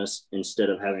business instead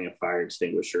of having a fire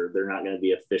extinguisher. They're not going to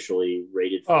be officially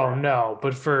rated for that. No,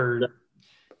 but for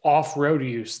off-road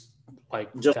use, like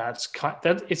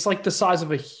it's like the size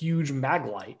of a huge mag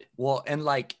light. Well, and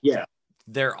like, yeah,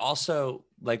 they're also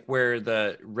like where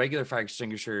the regular fire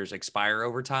extinguishers expire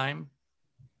over time.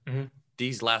 Mm-hmm.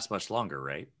 These last much longer,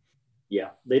 right? Yeah,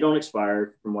 they don't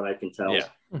expire from what I can tell. Yeah.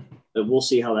 But we'll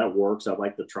see how that works. I'd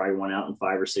like to try one out in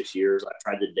 5 or 6 years. I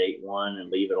tried to date one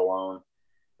and leave it alone.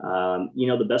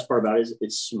 The best part about it is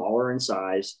it's smaller in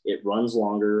size. It runs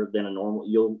longer than a normal.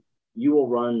 You will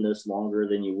run this longer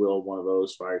than you will one of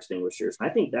those fire extinguishers. I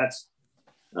think that's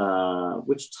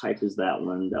which type is that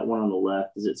one? That one on the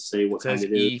left. Does it say what kind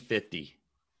it is? E50.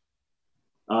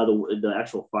 The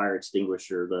actual fire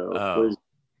extinguisher though. Oh.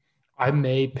 I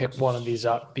may pick one of these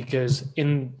up because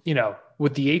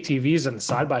with the ATVs and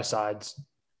side by sides,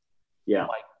 yeah,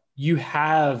 like you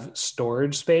have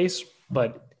storage space,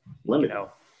 but limited.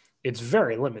 It's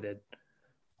very limited.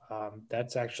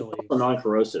 That's actually also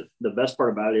non-corrosive. The best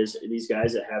part about it is these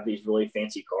guys that have these really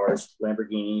fancy cars,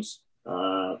 Lamborghinis,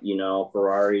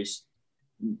 Ferraris,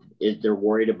 they're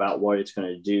worried about what it's going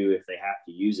to do if they have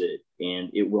to use it, and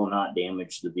it will not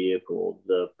damage the vehicle.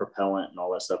 The propellant and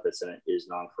all that stuff that's in it is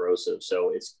non-corrosive,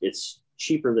 so it's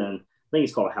cheaper than, I think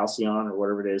it's called Halcyon or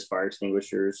whatever it is, fire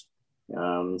extinguishers,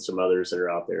 some others that are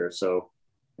out there. So,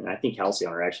 and I think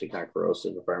Halcyon are actually kind of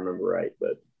corrosive if I remember right,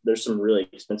 but there's some really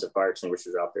expensive fire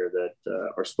extinguishers out there that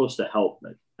are supposed to help,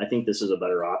 but I think this is a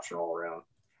better option all around.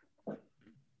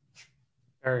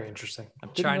 Very interesting.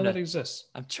 That exists.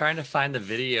 I'm trying to find the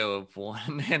video of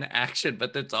one in action,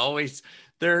 but that's always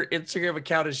their Instagram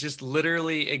account is just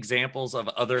literally examples of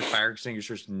other fire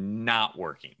extinguishers not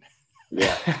working.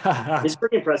 Yeah, it's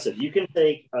pretty impressive. You can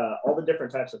take all the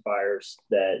different types of fires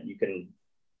that you can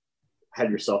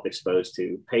have yourself exposed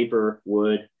to: paper,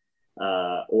 wood,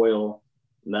 oil,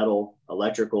 metal,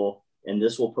 electrical, and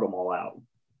this will put them all out.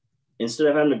 Instead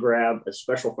of having to grab a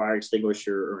special fire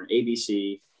extinguisher or an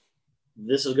ABC,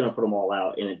 this is going to put them all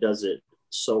out, and it does it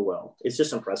so well. It's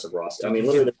just impressive, Ross. I mean,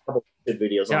 literally, there's a couple of good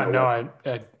videos. Yeah, no,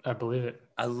 I believe it.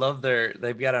 I love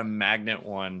they've got a magnet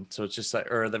one, so it's just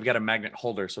like, or they've got a magnet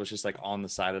holder, so it's just like on the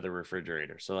side of the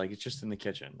refrigerator. So like it's just in the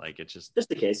kitchen, like it's just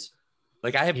the case.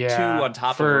 Like I have 2 on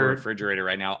top of a refrigerator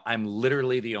right now. I'm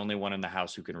literally the only one in the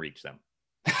house who can reach them.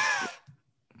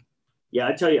 Yeah,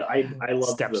 I tell you, I love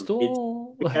step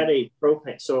stool. We had a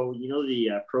propane. So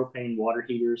the propane water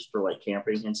heaters for like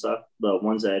camping and stuff. The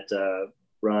ones that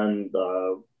run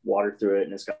the water through it,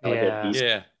 and it's got like a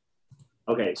yeah.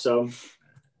 Okay, so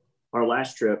our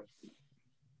last trip,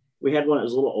 we had one that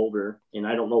was a little older, and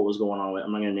I don't know what was going on with it.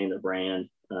 I'm not going to name the brand,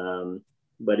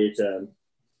 but it's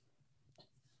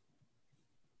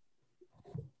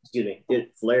excuse me,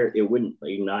 it flared. It wouldn't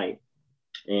ignite,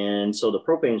 and so the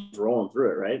propane's rolling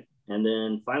through it, right? And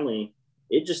then finally,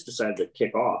 it just decided to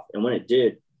kick off. And when it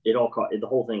did, it all caught, the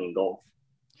whole thing engulfed.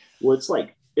 Well,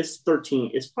 it's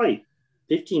probably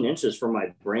 15 inches from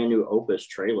my brand new Opus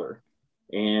trailer.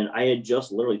 And I had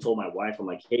just literally told my wife, I'm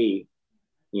like, hey,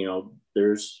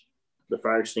 there's the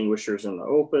fire extinguishers in the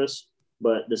Opus,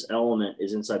 but this element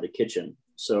is inside the kitchen.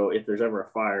 So if there's ever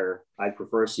a fire, I'd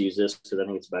prefer us to use this because I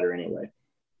think it's better anyway.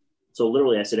 So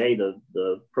literally I said, hey,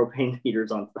 the propane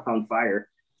heater's on fire.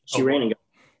 She ran and got,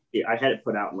 I had it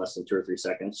put out in less than 2 or 3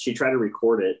 seconds. She tried to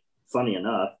record it. Funny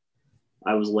enough,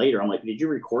 I was later. I'm like, did you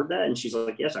record that? And she's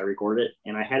like, yes, I recorded it.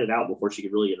 And I had it out before she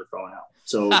could really get her phone out.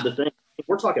 So the thing,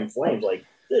 we're talking flames like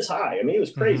this high. I mean, it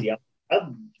was crazy. Mm-hmm.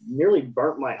 I nearly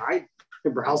burnt my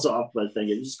eyebrows off, but thing.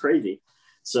 It was just crazy.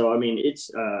 So, I mean,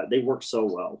 they work so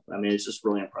well. I mean, it's just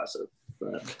really impressive.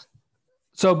 But.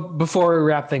 So before we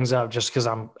wrap things up, just because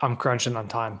I'm crunching on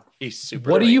time. He's super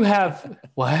What late. Do you have?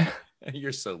 What?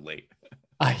 You're so late.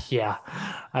 Yeah,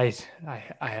 I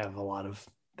have a lot of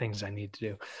things I need to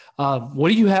do. What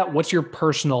do you have? What's your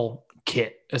personal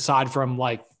kit aside from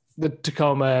like the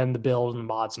Tacoma and the build and the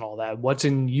mods and all that, what's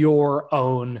in your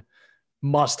own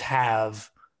must-have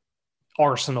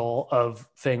arsenal of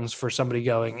things for somebody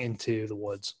going into the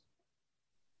woods?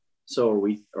 So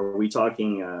are we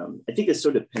talking? I think it's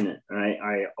so dependent, and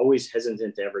I always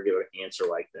hesitant to ever give an answer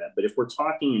like that. But if we're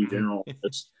talking in general,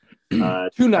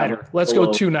 two-nighter. Let's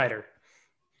go two-nighter.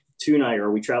 Two-nighter.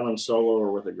 Are we traveling solo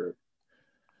or with a group?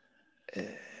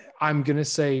 I'm gonna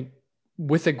say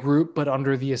with a group, but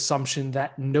under the assumption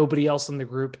that nobody else in the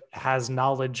group has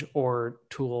knowledge or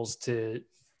tools to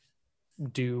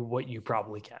do what you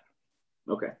probably can.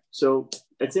 Okay. So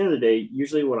at the end of the day,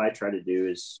 usually what I try to do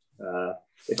is,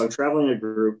 if I'm traveling in a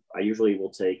group, I usually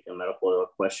will take a medical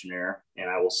questionnaire and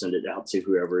I will send it out to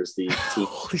whoever is the team.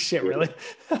 Holy shit, really?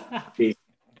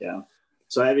 Yeah.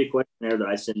 So I have a questionnaire that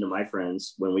I send to my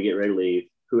friends when we get ready to leave: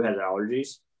 who has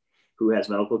allergies, who has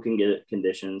medical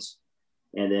conditions,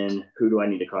 and then who do I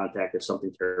need to contact if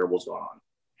something terrible is going on.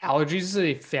 Allergies is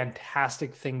a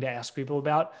fantastic thing to ask people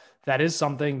about. That is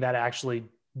something that actually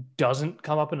doesn't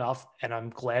come up enough, and I'm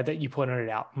glad that you pointed it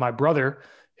out. My brother,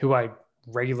 who I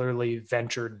regularly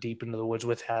venture deep into the woods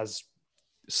with, has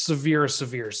severe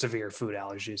food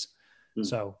allergies.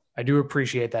 So I do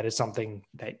appreciate that it's something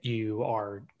that you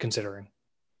are considering.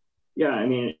 Yeah, I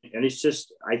mean, and it's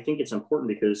just, I think it's important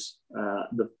because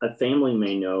a family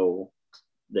may know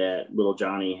that little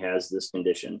Johnny has this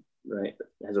condition, right?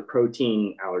 Has a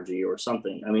protein allergy or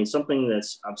something. I mean, something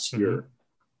that's obscure. Mm-hmm.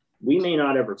 We may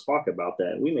not ever talk about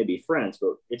that. We may be friends,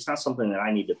 but it's not something that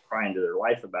I need to pry into their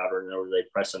life about or they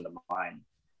press into mine.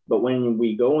 But when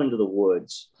we go into the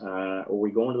woods or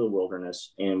we go into the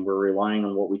wilderness and we're relying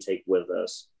on what we take with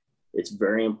us, it's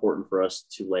very important for us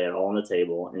to lay it all on the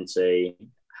table and say,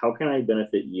 how can I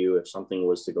benefit you if something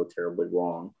was to go terribly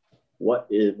wrong? What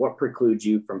precludes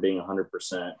you from being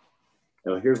 100%?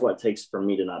 Here's what it takes for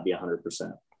me to not be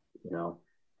 100%.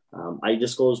 I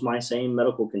disclose my same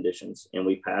medical conditions and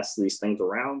we pass these things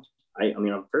around. I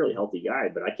mean, I'm a fairly healthy guy,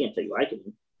 but I can't take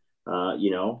Vicodin.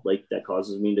 That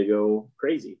causes me to go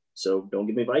crazy. So don't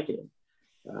give me Vicodin.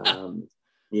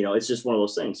 It's just one of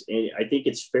those things. And I think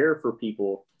it's fair for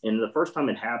people. And the first time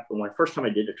it happened, first time I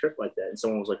did a trip like that, and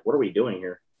someone was like, what are we doing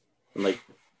here? I'm like,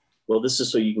 well, this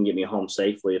is so you can get me home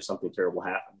safely if something terrible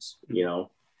happens,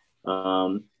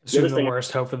 Assume the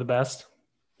worst, hope for the best.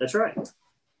 That's right.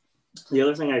 The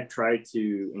other thing I try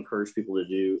to encourage people to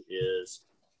do is,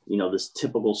 this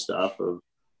typical stuff of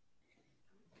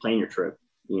plan your trip,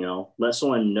 let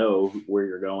someone know where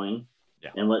you're going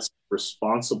and let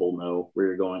responsible know where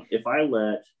you're going. If I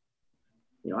I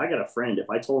got a friend, if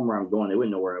I told them where I'm going, they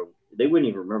wouldn't know they wouldn't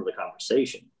even remember the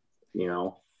conversation,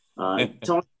 telling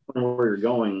them where you're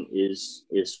going is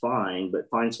fine, but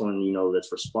find someone,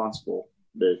 that's responsible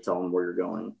to tell them where you're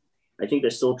going. I think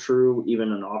that's still true,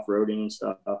 even in off-roading and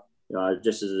stuff,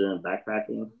 just as in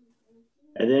backpacking.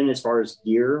 And then as far as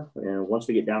gear, and once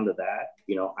we get down to that,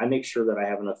 I make sure that I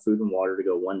have enough food and water to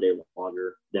go one day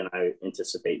longer than I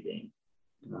anticipate being,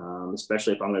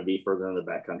 especially if I'm going to be further in the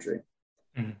backcountry.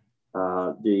 Mm-hmm.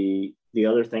 The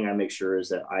other thing I make sure is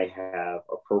that I have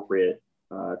appropriate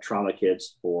trauma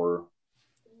kits for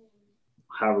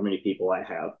however many people I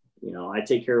have. I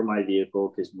take care of my vehicle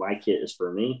because my kit is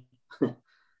for me.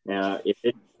 If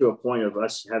it's to a point of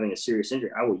us having a serious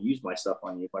injury, I will use my stuff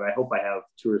on you, but I hope I have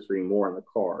 2 or 3 more in the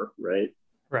car, right?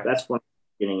 That's when I'm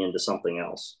getting into something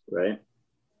else, right?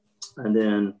 And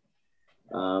then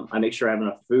I make sure I have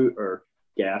enough food or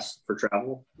gas for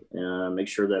travel, and make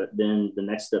sure that then the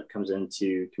next step comes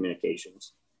into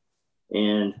communications.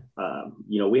 And,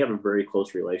 we have a very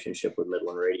close relationship with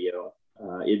Midland Radio.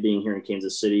 It being here in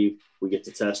Kansas City, we get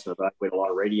to test and evaluate a lot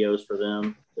of radios for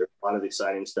them. There's a lot of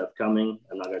exciting stuff coming.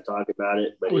 I'm not going to talk about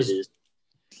it, but it is.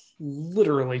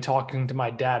 Literally talking to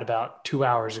my dad about 2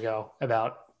 hours ago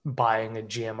about buying a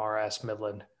GMRS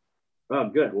Midland. Oh,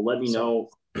 good. Well, let me know.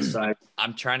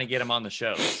 I'm trying to get him on the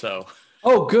show. So.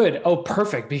 Oh, good. Oh,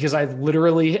 perfect. Because I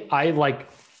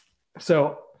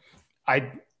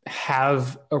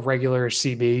have a regular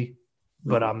CB,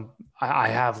 but I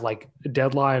have like a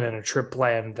deadline and a trip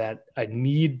plan that I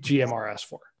need GMRS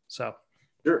for. So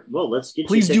sure. Well, let's get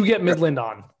please do get Midland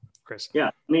on, Chris.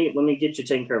 Yeah. Let me get you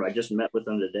taken care of. I just met with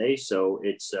them today. So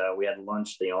it's, we had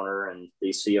lunch, the owner and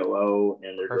the COO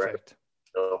and their director.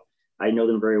 So I know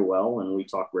them very well and we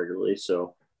talk regularly.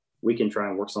 So we can try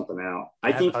and work something out.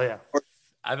 I think.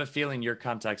 I have a feeling your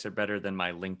contacts are better than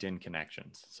my LinkedIn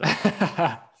connections. So.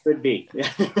 Could be.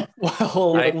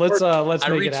 Well, let's I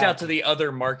reached out to the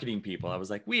other marketing people. I was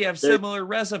like, we have similar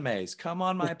resumes. Come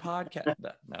on my podcast.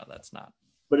 No, that's not.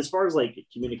 But as far as like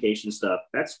communication stuff,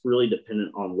 that's really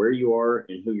dependent on where you are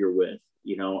and who you're with.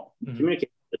 Communication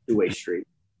is a two-way street.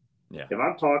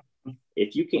 talking,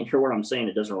 if you can't hear what I'm saying,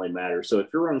 it doesn't really matter. So if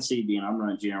you're running CB and I'm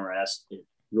running GMRS, it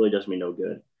really does me no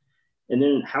good. And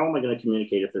then how am I going to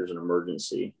communicate if there's an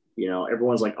emergency?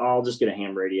 Everyone's like, oh, I'll just get a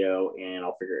ham radio and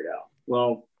I'll figure it out.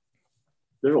 Well,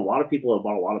 there's a lot of people that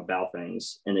bought a lot of bow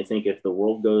things, and they think if the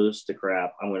world goes to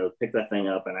crap, I'm going to pick that thing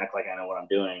up and act like I know what I'm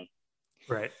doing.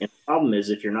 Right. And the problem is,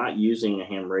 if you're not using a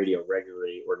ham radio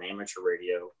regularly or an amateur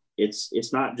radio,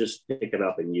 it's not just pick it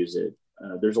up and use it.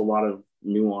 There's a lot of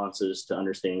nuances to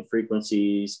understanding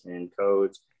frequencies and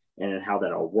codes and how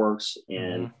that all works.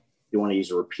 And you want to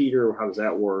use a repeater, how does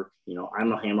that work?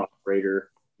 I'm a ham operator,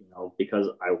 because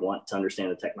I want to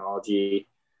understand the technology.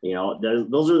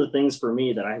 Those are the things for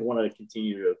me that I want to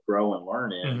continue to grow and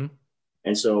learn in.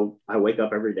 And so I wake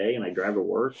up every day and I drive to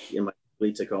work in my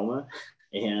Tacoma,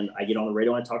 and I get on the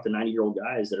radio and I talk to 90-year-old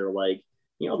guys that are like,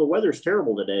 the weather's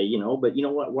terrible today, but you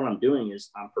know what I'm doing is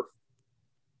I'm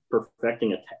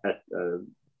perfecting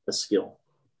a skill.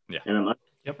 Yeah. And I'm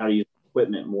learning how to use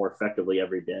equipment more effectively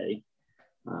every day.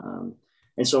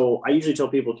 And so I usually tell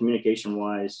people, communication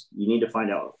wise, you need to find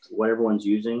out what everyone's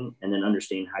using and then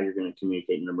understand how you're going to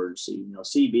communicate in an emergency.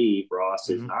 CB for us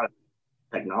is not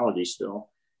a technology still.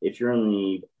 If you're in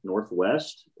the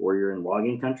Northwest or you're in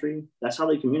logging country, that's how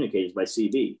they communicate, is by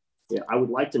CB. Yeah, I would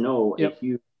like to know if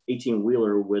you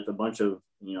 18-wheeler with a bunch of,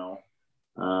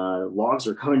 logs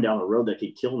are coming down the road that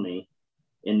could kill me.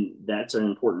 And that's an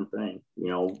important thing,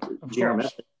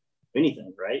 GRMS,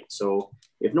 anything, right? So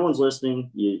if no one's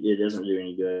listening, it doesn't do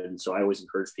any good. And so I always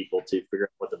encourage people to figure out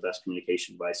what the best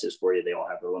communication device is for you. They all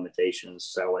have their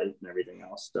limitations, satellite and everything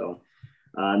else. So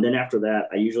and then after that,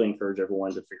 I usually encourage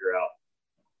everyone to figure out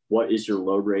what is your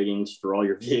load ratings for all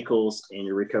your vehicles and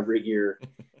your recovery gear,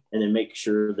 and then make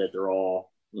sure that they're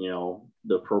all,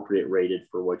 the appropriate rated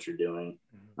for what you're doing,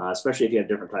 especially if you have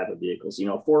different type of vehicles.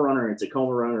 4Runner and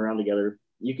Tacoma run around together.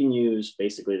 You can use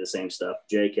basically the same stuff,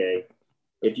 JK.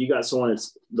 If you got someone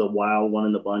that's the wild one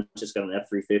in the bunch, just got an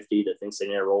F-350 that thinks they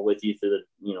need to roll with you through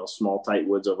the, small tight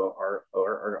woods of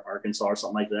Arkansas or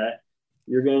something like that,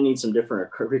 you're going to need some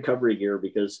different recovery gear,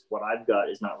 because what I've got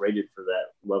is not rated for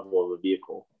that level of a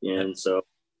vehicle. And so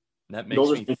that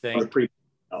makes me think,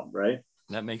 right?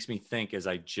 That makes me think, as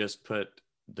I just put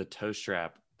the toe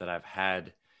strap that I've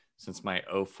had since my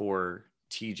 04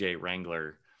 TJ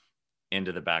Wrangler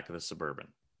into the back of the Suburban.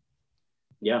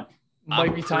 Yeah.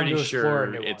 Might be time to explore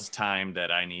a new it's time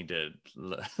that I need to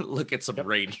look at some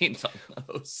ratings on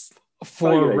those.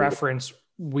 For reference,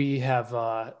 we have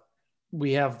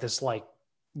this like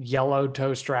yellow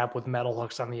toe strap with metal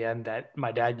hooks on the end that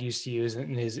my dad used to use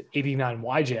in his 89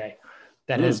 YJ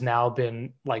that has now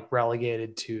been like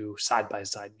relegated to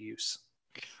side-by-side use.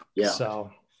 Yeah.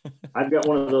 So I've got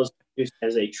one of those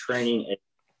as a training aid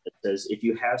that says, if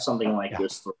you have something like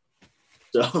this,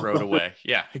 throw it away.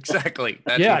 Yeah, exactly.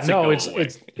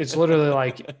 It's literally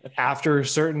like after a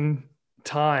certain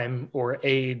time or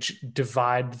age,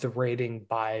 divide the rating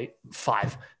by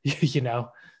 5,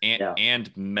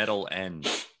 and metal end.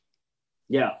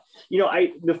 Yeah.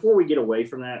 Before we get away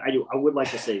from that, I would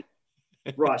like to say,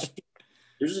 Ross,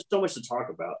 there's just so much to talk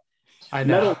about. I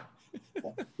know.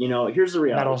 Here's the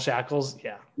reality. Metal shackles.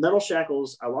 Yeah. Metal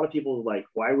shackles. A lot of people are like,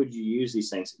 why would you use these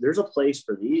things? There's a place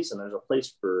for these and there's a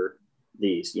place for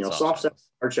these. Soft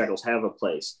hard shackles have a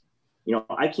place.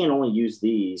 I can't only use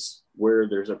these where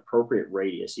there's appropriate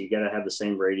radius. You got to have the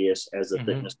same radius as the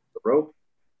thickness of the rope,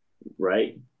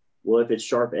 right? Well, if it's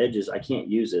sharp edges, I can't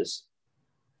use this.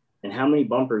 And how many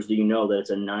bumpers do you know that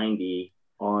it's a 90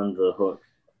 on the hook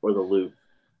or the loop?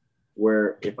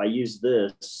 Where if I use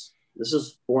this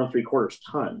is 4 3/4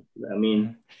 ton. I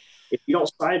mean, if you don't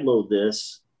side load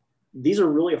this, these are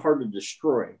really hard to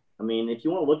destroy. I mean, if you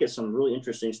want to look at some really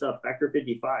interesting stuff, Factor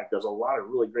 55 does a lot of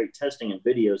really great testing and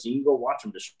videos. You can go watch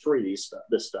them destroy this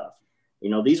stuff.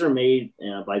 These are made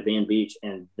by Van Beach,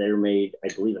 and they're made, I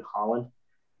believe, in Holland.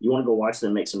 You want to go watch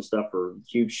them make some stuff for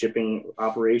huge shipping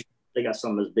operations. They got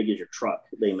some as big as your truck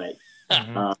they make.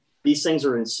 These things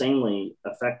are insanely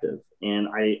effective. And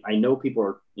I know people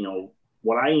are,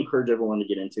 what I encourage everyone to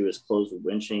get into is closed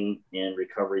winching and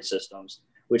recovery systems,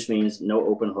 which means no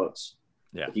open hooks.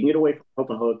 Yeah. If you can get away from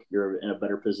open hook, you're in a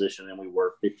better position than we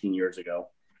were 15 years ago.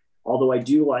 Although I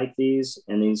do like these,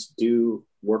 and these do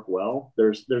work well,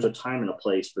 there's a time and a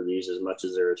place for these as much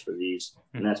as there is for these.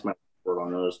 And that's my word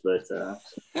on those. But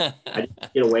I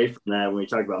didn't get away from that when we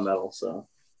talk about metal. So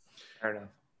fair enough.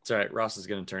 It's all right. Ross is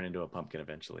going to turn into a pumpkin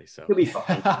eventually. So he'll be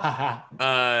fine.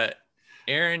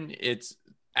 Aaron, it's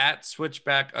at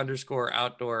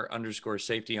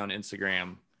switchback_outdoor_safety on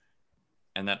Instagram.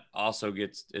 And that also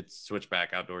gets it's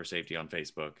Switchback Outdoor Safety on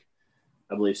Facebook.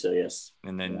 I believe so, yes.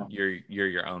 And then you're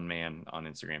your own man on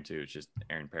Instagram too. It's just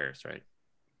Aaron Paris, right?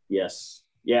 Yes.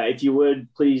 Yeah. If you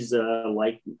would please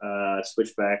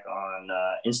Switchback on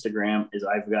Instagram. Is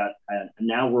I've got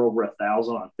now we're over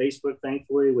 1,000 on Facebook,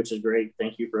 thankfully, which is great.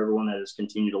 Thank you for everyone that has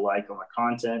continued to like on my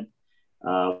content.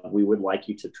 We would like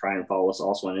you to try and follow us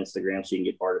also on Instagram so you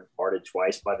can get parted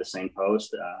twice by the same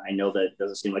post. I know that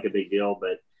doesn't seem like a big deal,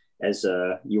 but as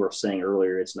you were saying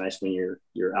earlier, it's nice when your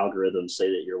algorithms say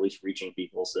that you're at least reaching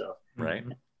people. So right.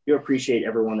 We appreciate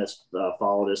everyone that's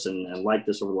followed us and liked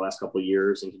us over the last couple of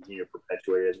years and continue to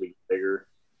perpetuate it as we get bigger.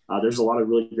 There's a lot of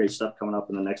really great stuff coming up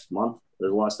in the next month.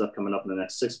 There's a lot of stuff coming up in the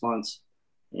next 6 months.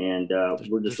 And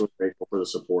we're just really grateful for the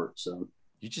support. So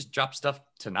you just dropped stuff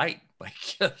tonight. Like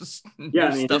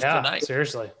tonight.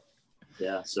 Seriously.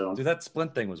 Yeah. So dude, that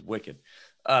Splint thing was wicked.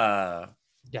 Yeah,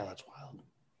 that's wild.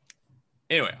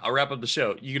 Anyway, I'll wrap up the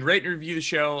show. You can rate and review the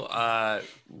show.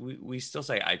 We still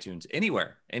say iTunes,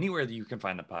 anywhere that you can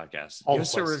find the podcast. Give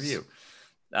us a review.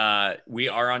 We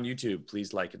are on YouTube.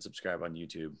 Please like and subscribe on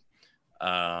YouTube.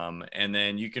 And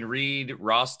then you can read,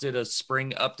 Ross did a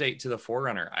spring update to the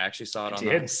Forerunner. I actually saw it on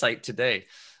the site today.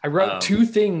 I wrote 2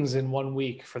 things in 1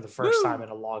 week for the first time in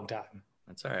a long time.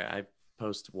 That's all right. I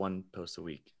post 1 post a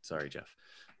week. Sorry, Jeff.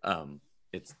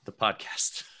 It's the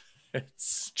podcast.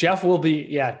 Jeff will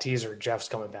be, teaser. Jeff's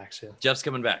coming back soon. Jeff's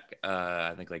coming back.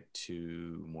 I think like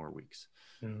 2 more weeks,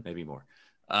 maybe more.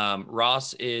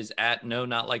 Ross is at No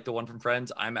Not Like the One from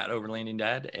Friends. I'm at Overlanding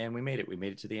Dad, and we made it. We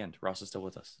made it to the end. Ross is still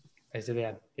with us. To the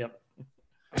end. Yep.